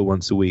know, still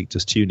once a week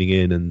just tuning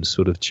in and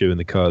sort of chewing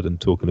the cud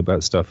and talking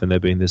about stuff, and there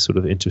being this sort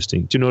of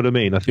interesting, do you know what I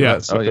mean? I think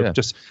that's like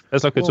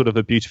that's like a sort of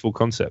a beautiful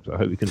concept. I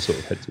hope we can sort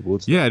of head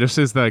towards that. Just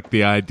as like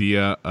the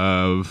idea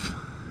of,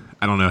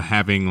 I don't know,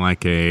 having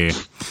like a,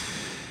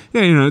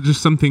 yeah, you know,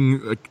 just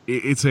something like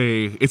it's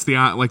the,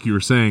 like you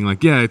were saying,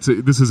 like, yeah,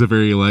 this is a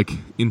very like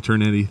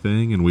internet-y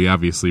thing, and we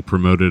obviously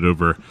promote it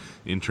over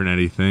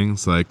internet-y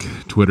things like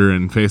Twitter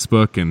and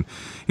Facebook and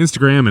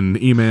Instagram and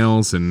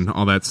emails and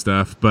all that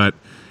stuff. But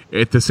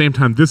at the same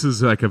time, this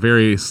is like a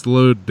very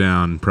slowed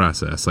down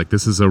process. Like,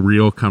 this is a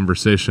real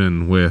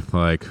conversation with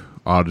like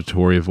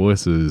auditory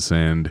voices,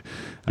 and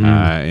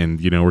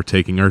you know, we're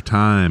taking our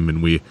time,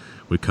 and we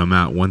come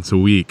out once a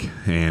week,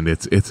 and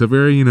it's a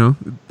very, you know,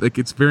 like,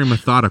 it's very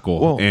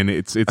methodical, and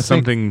it's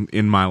something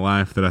in my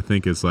life that I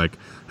think has like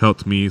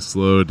helped me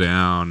slow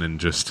down and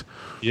just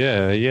I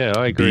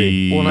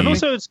agree. And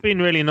also, it's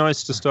been really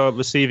nice to start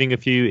receiving a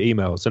few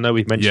emails. I know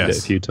we've mentioned it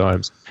a few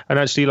times, and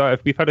actually, like,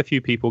 we've had a few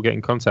people get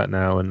in contact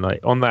now, and like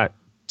on that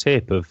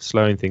tip of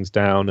slowing things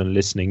down and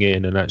listening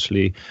in, and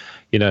actually,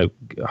 you know,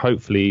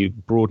 hopefully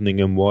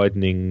broadening and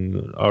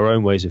widening our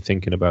own ways of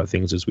thinking about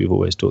things, as we've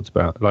always talked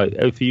about. Like,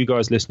 for you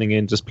guys listening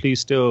in, just please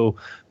still,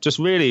 just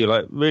really,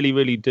 like,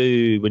 really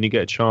do, when you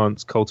get a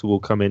chance, Coulter will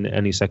come in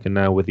any second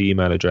now with the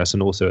email address,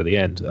 and also at the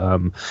end.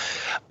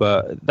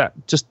 But that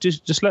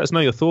just let us know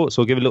your thoughts,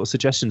 or give a little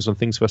suggestions on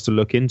things for us to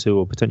look into,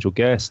 or potential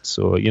guests,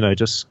 or, you know,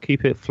 just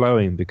keep it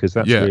flowing, because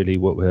that's really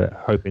what we're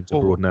hoping to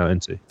broaden out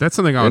into. That's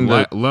something I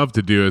would love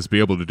to do, is be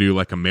able to do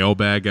like a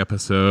mailbag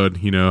episode,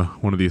 you know,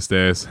 one of these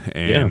days.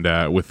 And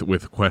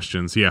with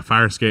questions,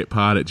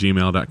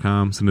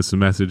 firescapepod@gmail.com. Send us a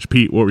message.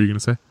 Pete, what were you going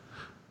to say?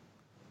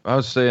 I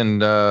was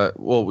saying,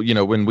 well, you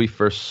know, when we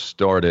first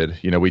started,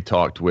 you know, we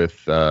talked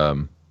with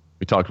a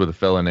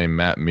fella named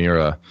Matt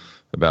Mira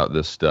about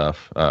this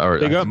stuff.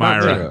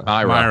 Myra.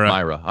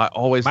 I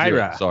always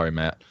Myra. Sorry,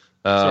 Matt.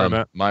 Sorry,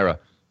 Matt. Myra.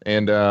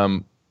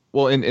 And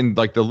well, in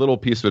like the little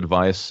piece of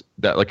advice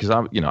that, like, because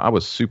I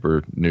was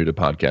super new to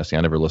podcasting,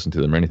 I never listened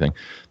to them or anything,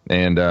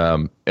 and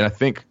I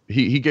think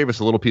he gave us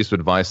a little piece of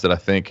advice that I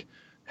think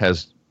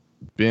has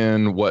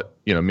been what,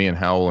 you know, me and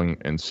Howell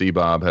and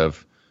C-Bob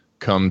have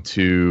come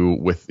to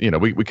with, you know,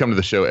 we come to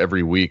the show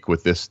every week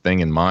with this thing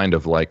in mind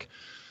of like,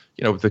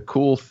 the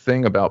cool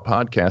thing about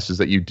podcasts is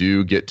that you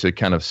do get to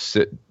kind of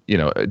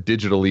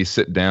digitally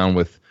sit down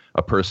with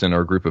a person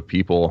or a group of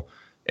people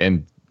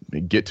and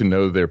get to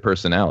know their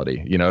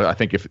personality. I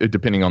think if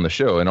depending on the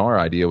show, and our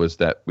idea was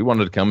that we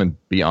wanted to come and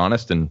be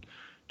honest and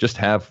just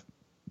have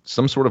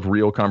some sort of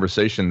real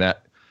conversation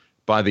that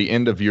by the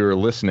end of your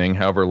listening,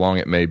 however long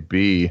it may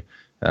be,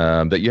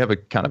 that you have a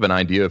kind of an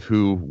idea of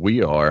who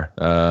we are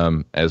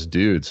as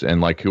dudes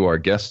and like who our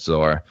guests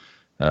are.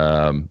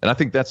 And I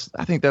think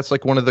that's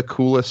like one of the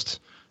coolest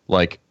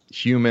like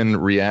human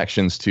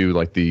reactions to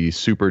like the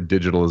super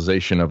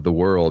digitalization of the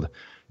world,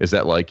 is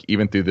that like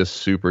even through this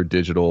super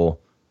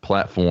digital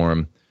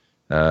platform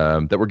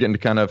that we're getting to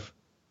kind of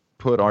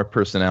put our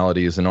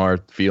personalities and our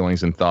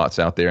feelings and thoughts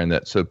out there, and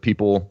that so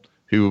people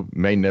who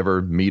may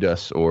never meet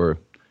us or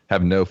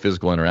have no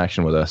physical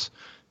interaction with us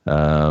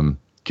can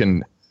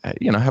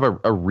have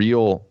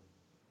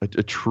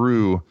a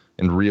true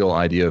and real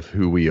idea of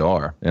who we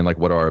are and like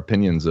what our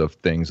opinions of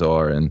things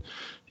are, and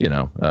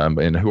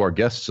and who our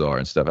guests are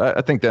and stuff.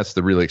 I think that's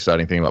the really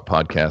exciting thing about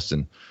podcasts,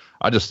 and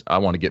I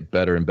want to get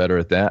better and better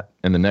at that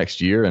in the next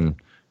year and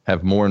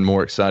have more and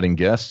more exciting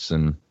guests,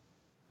 and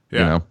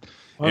I'm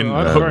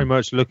very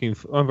much looking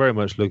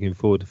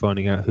forward to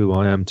finding out who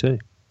I am too.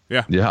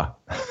 Yeah.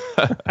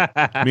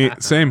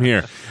 Same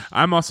here.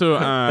 I'm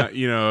also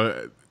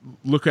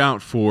look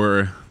out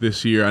for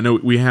this year. I know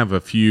we have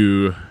a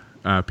few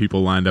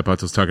people lined up. I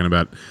was talking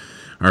about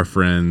our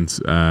friends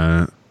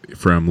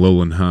from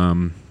Lowland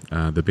Hum,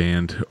 the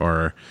band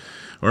are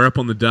up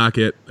on the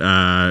docket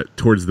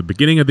towards the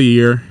beginning of the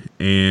year,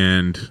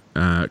 and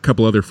a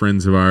couple other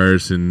friends of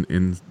ours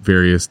in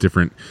various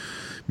different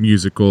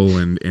musical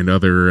and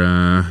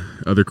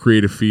other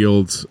creative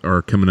fields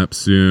are coming up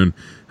soon.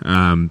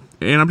 And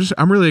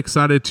I'm really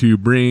excited to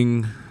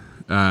bring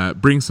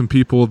some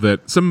people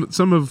that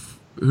some of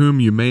whom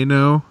you may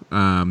know,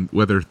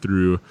 whether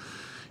through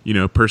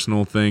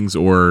personal things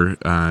or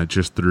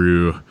just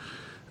through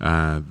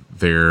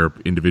their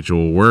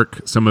individual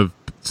work. Some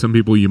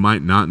people you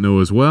might not know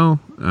as well,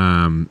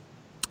 and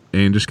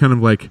just kind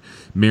of like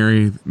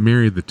marry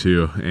the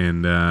two,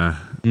 and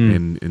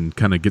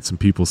kind of get some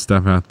people's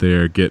stuff out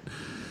there.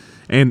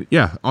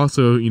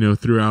 Also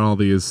throughout all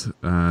these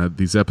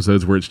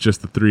episodes where it's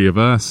just the three of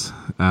us,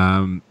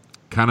 kind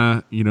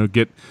of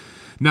get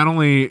not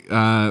only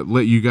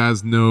let you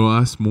guys know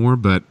us more,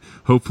 but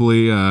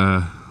hopefully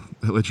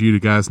let you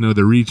guys know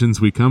the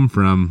regions we come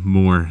from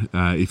more.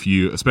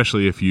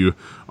 Especially if you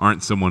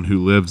aren't someone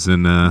who lives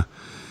in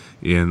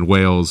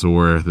Wales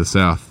or the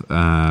South,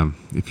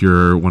 if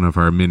you're one of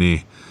our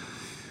many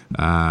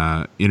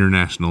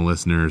international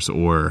listeners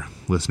or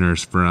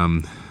listeners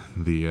from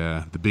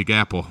the Big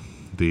Apple,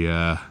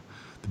 the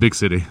big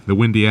city, the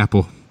Windy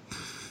Apple,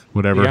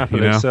 whatever. The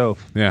apple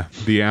itself. Yeah,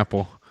 the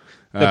apple.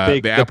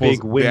 The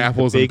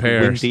apples and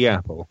pears. Windy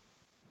apple.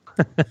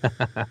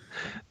 The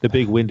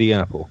big windy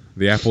apple.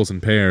 The apples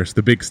and pears.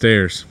 The big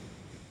stairs.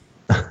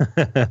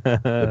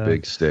 The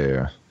big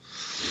stare.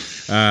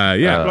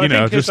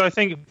 I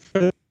think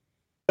for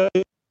those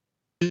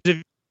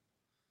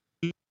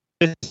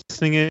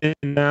listening in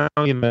now,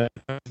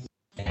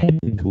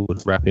 heading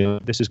towards wrapping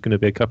up. This is going to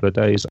be a couple of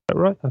days,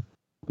 right?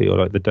 Or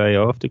like the day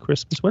after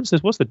Christmas. What's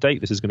the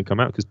date this is going to come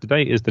out? Because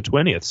today is the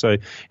 20th, so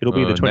it'll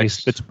be the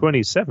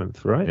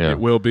 27th, right? Yeah. It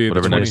will be the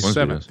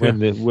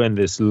 27th. When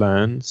this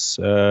lands,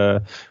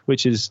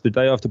 which is the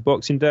day after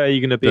Boxing Day.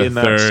 You're going to be in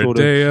that third sort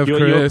of day of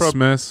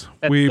Christmas.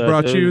 We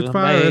brought you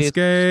Fire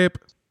Escape.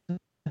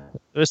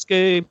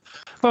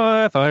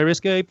 Fire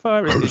escape.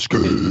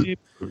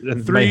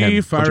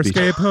 3 fire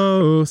escape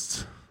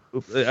hosts.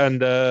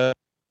 And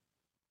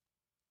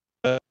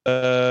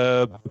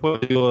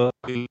you're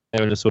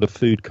in a sort of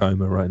food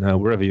coma right now,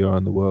 wherever you are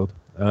in the world,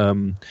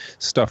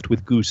 stuffed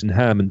with goose and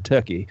ham and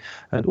turkey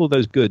and all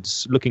those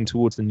goods, looking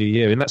towards the new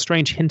year in that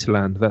strange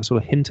hinterland, that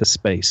sort of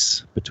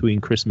hinterspace between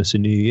Christmas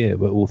and New Year,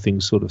 where all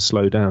things sort of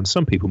slow down.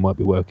 Some people might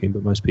be working,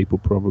 but most people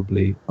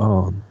probably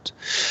aren't.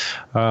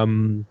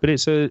 But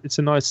it's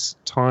a nice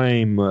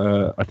time.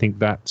 I think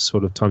that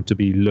sort of time to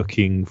be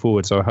looking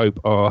forward. So I hope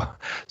our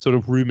sort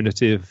of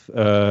ruminative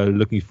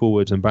looking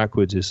forwards and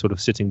backwards is sort of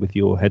sitting with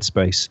your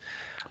headspace,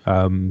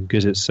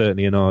 because it's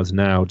certainly in ours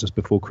now, just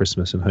before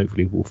Christmas, and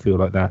hopefully we'll feel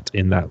like that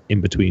in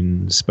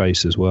between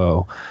space as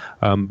well.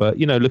 But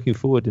looking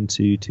forward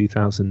into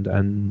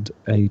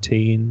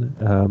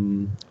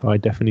 2018. I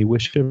definitely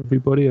wish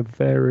everybody a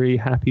very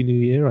happy New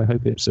Year. I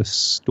hope it's a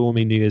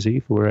stormy New Year's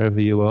Eve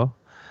wherever you are.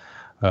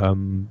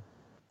 I'm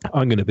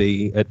going to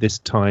be at this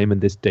time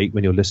and this date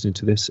when you're listening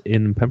to this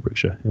in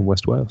Pembrokeshire in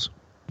West Wales.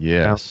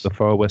 Yes, down the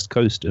far west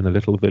coast in a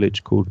little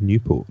village called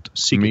Newport.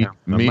 Me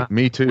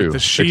too. With the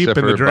sheep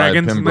and the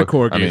dragons and the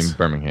corgis. I mean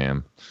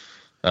Birmingham.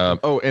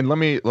 And let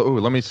me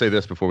say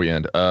this before we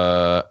end.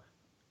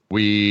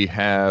 We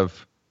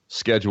have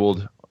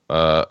scheduled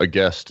a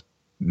guest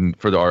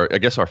for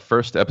our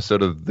first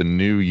episode of the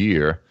new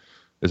year.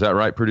 Is that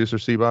right, Producer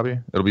C. Bobby?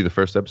 It'll be the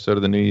first episode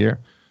of the new year.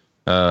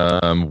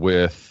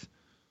 With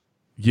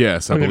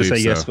yes, I'm going to say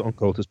so. yes on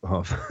Coulter's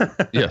behalf.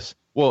 Yes.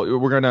 Well,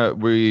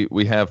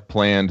 we have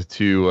planned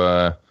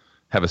to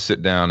have a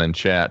sit down and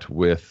chat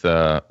with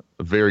a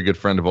very good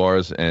friend of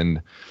ours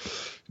and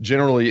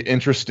generally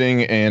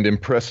interesting and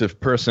impressive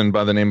person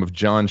by the name of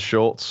John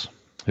Schultz,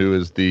 who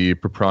is the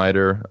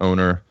proprietor,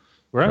 owner,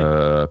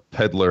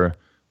 peddler,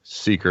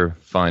 seeker,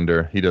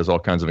 finder. He does all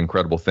kinds of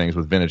incredible things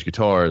with vintage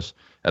guitars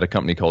at a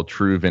company called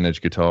True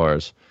Vintage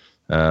Guitars.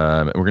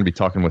 We're going to be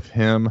talking with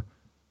him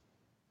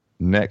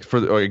next for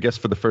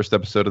the first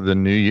episode of the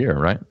new year,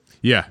 right?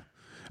 Yeah.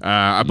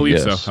 I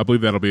believe so. I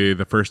believe that'll be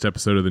the first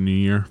episode of the new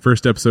year.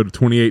 First episode of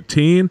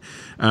 2018.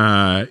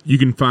 You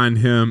can find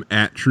him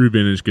at True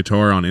Vintage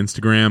Guitar on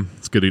Instagram.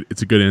 It's good.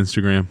 It's a good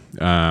Instagram.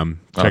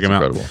 Check him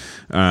out.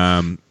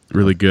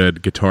 Really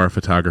good guitar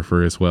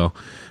photographer as well.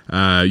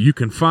 You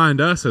can find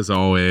us, as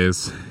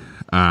always,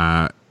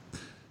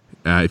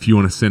 if you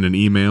want to send an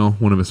email,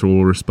 one of us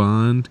will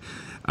respond.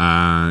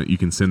 You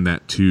can send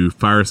that to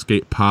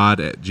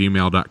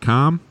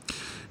firescapepod@gmail.com.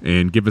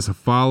 And give us a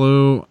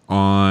follow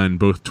on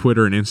both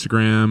Twitter and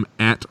Instagram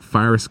at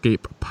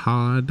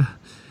FireScapePod.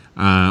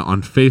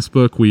 On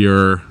Facebook, we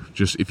are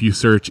just, if you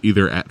search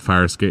either at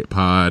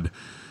FireScapePod,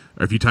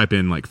 or if you type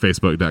in like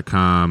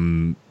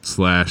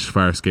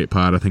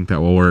facebook.com/FireScapePod, I think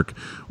that will work.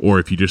 Or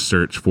if you just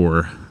search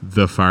for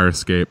The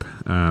Firescape,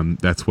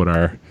 that's what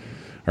our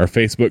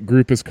Facebook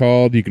group is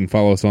called. You can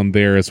follow us on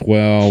there as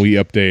well. We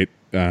update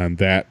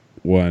that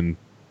one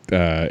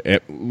a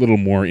little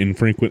more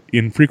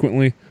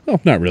infrequently.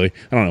 Well, not really.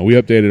 I don't know. We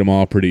updated them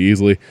all pretty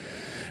easily.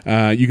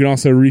 You can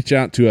also reach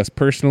out to us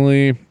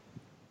personally.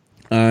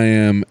 I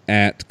am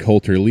at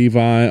Coulter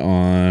Levi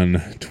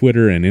on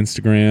Twitter and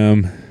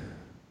Instagram.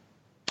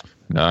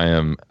 And I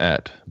am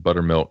at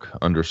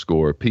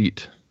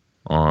buttermilk_Pete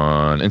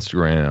on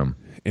Instagram.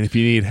 And if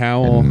you need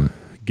Howell,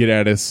 get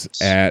at us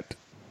at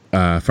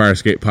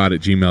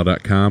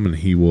firescapepod@gmail.com, and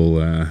he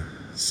will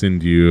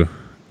send you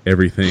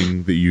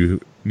everything that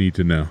you need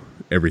to know.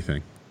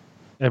 Everything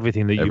that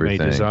you may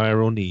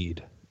desire or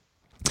need.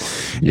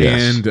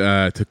 Yes. And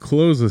to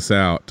close us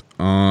out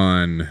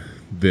on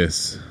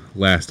this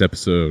last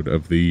episode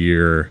of the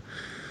year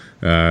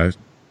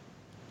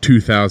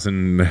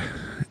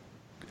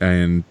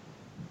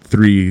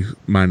 2003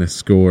 minus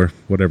score,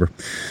 whatever.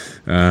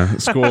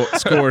 Score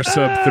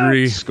sub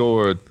 3.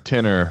 Score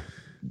tenor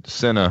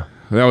Senna.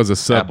 That was a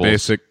sub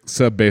basic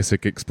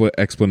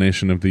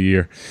explanation of the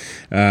year.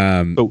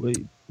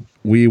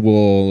 We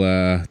will,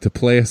 to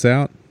play us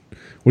out.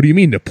 What do you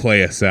mean to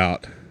play us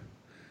out?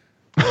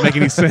 Doesn't make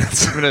any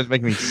sense. It doesn't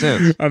make any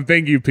sense.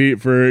 Thank you, Pete,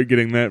 for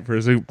getting that for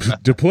a second.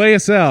 To play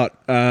us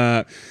out,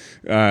 play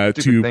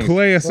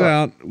us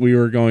out, we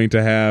were going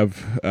to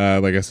have,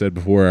 like I said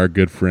before, our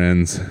good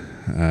friends,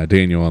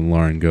 Daniel and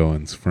Lauren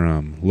Goins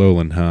from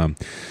Lowland Hum.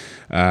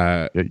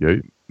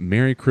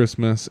 Merry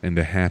Christmas and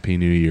a Happy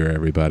New Year,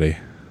 everybody.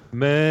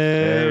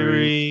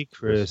 Merry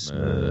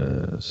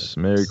Christmas.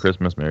 Merry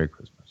Christmas. Merry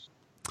Christmas.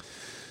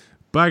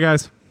 Bye,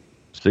 guys.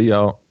 See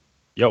y'all.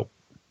 Yo.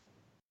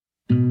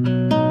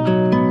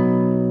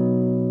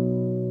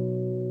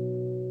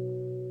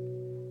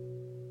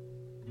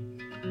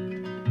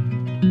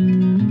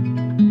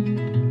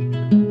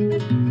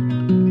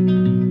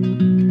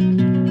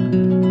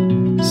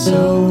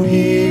 So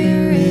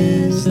here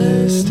is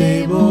the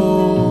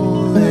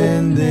stable,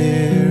 and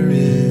there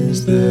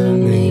is the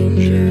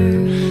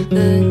manger.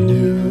 The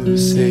new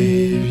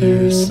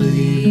Savior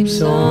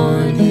sleeps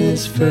on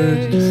his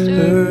first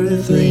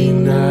earthly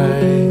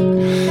night.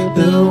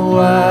 The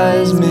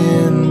wise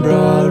men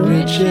brought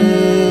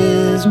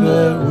riches,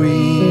 but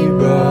we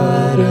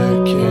brought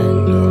a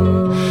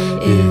candle.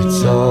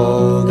 It's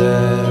all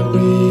that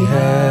we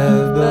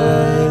have,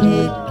 but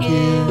it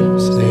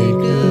gives a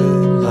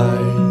good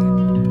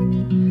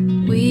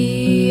light.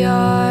 We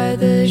are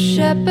the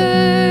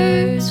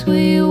shepherds,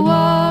 we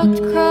walked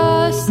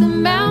across the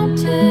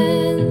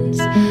mountains.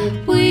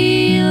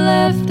 We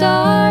left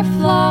our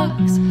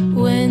flocks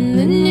when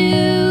the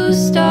new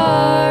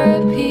star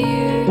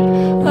appeared.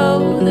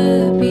 Oh,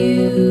 the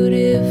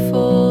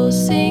beautiful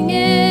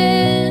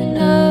singing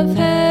of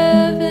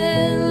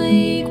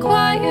heavenly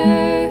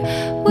choir.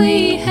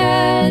 We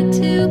had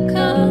to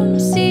come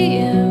see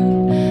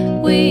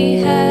him. We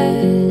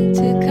had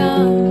to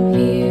come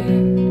here.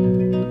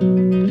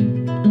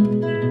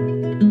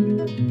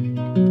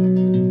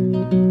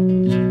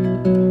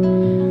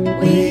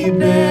 We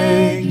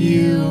beg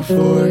you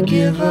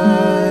forgive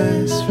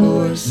us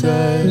for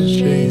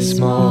such a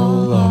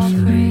small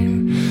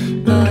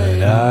offering,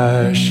 but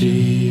our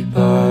sheep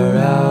are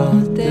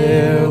out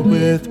there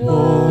with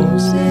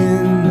wolves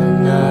in the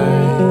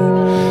night.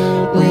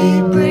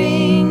 We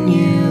bring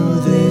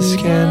you this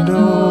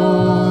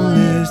candle,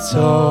 it's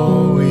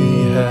all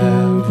we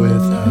have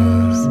with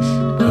us,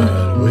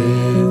 but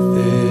with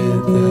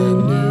it the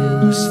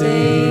new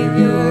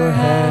Savior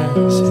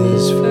has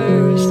his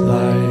first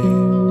light.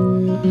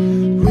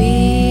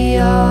 We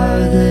are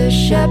the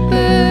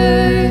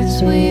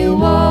shepherds, we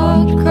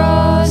walked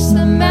across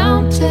the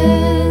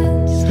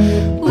mountains.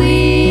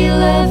 We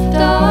left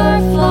our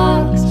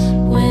flocks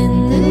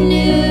when the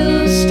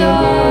new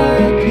star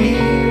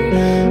appeared.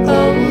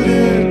 Oh,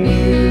 the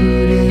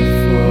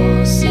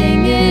beautiful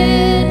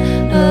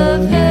singing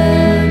of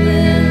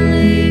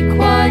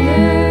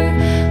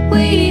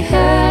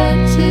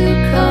had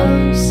to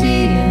come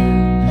see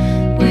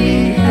him.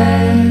 We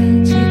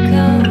had to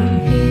come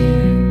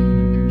here.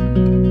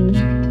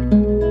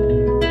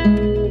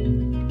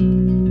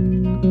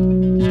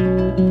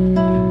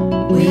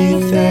 We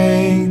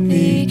thank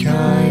thee,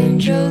 kind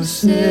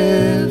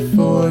Joseph,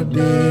 for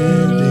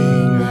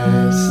bidding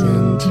us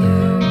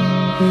enter.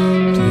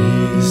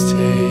 Please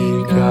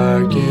take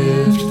our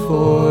gift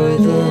for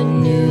the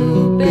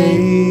new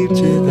babe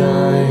to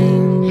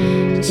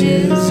thine.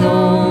 'Tis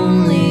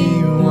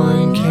only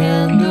one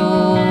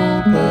candle,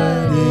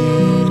 but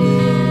it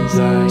is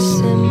our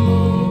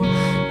symbol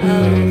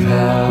of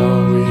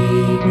how we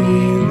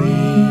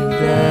believe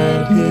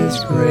that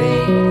his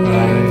great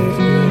life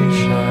will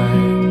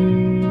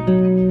shine.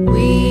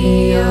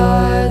 We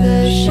are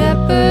the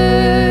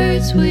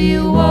shepherds, we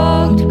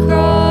walked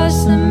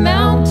across the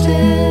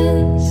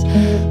mountains.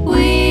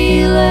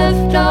 We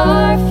left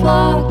our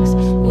flocks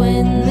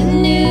when the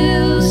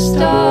new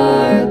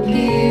star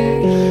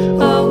appeared.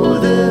 Oh,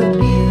 the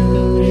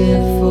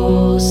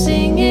beautiful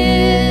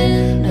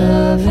singing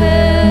of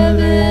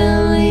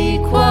heavenly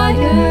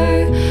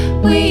choir.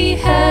 We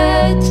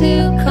had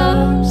to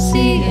come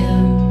see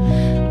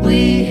him.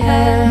 We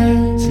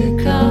had to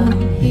come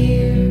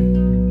here.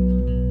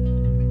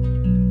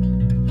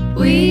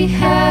 We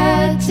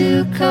had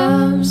to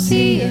come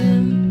see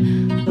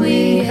him.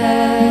 We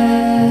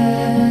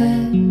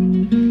had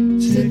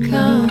to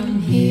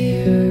come here.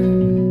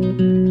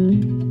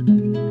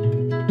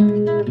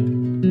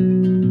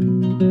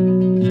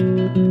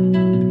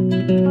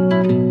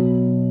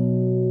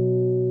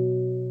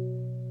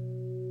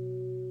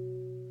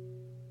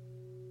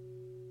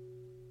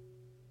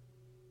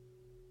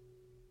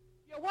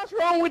 What's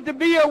wrong with the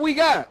beer we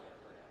got?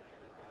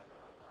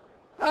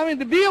 I mean,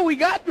 the beer we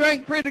got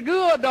drank pretty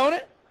good, don't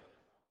it?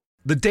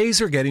 The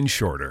days are getting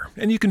shorter,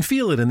 and you can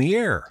feel it in the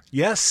air.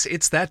 Yes,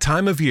 it's that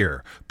time of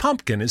year.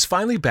 Pumpkin is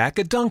finally back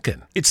at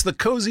Dunkin'. It's the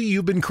cozy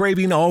you've been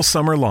craving all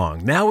summer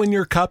long, now in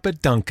your cup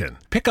at Dunkin'.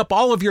 Pick up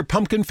all of your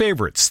pumpkin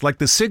favorites, like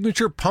the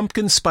signature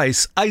pumpkin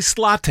spice iced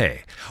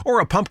latte, or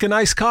a pumpkin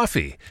iced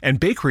coffee, and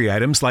bakery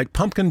items like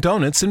pumpkin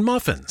donuts and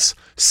muffins.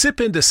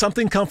 Sip into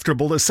something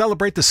comfortable to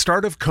celebrate the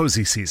start of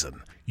cozy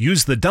season.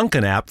 Use the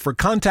Dunkin' app for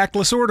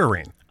contactless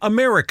ordering.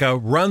 America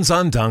runs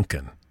on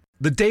Dunkin'.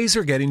 The days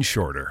are getting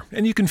shorter,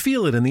 and you can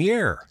feel it in the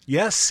air.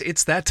 Yes,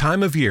 it's that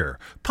time of year.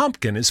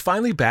 Pumpkin is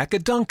finally back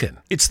at Dunkin'.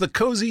 It's the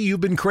cozy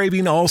you've been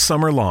craving all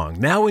summer long,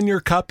 now in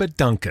your cup at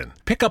Dunkin'.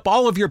 Pick up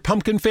all of your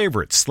pumpkin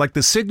favorites, like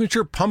the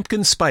signature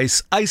pumpkin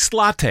spice iced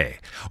latte,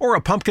 or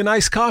a pumpkin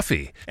iced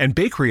coffee, and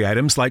bakery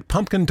items like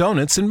pumpkin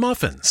donuts and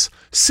muffins.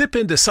 Sip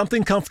into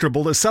something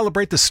comfortable to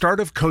celebrate the start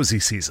of cozy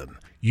season.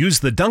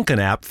 Use the Dunkin'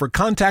 app for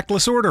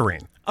contactless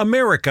ordering.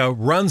 America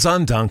runs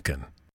on Dunkin'.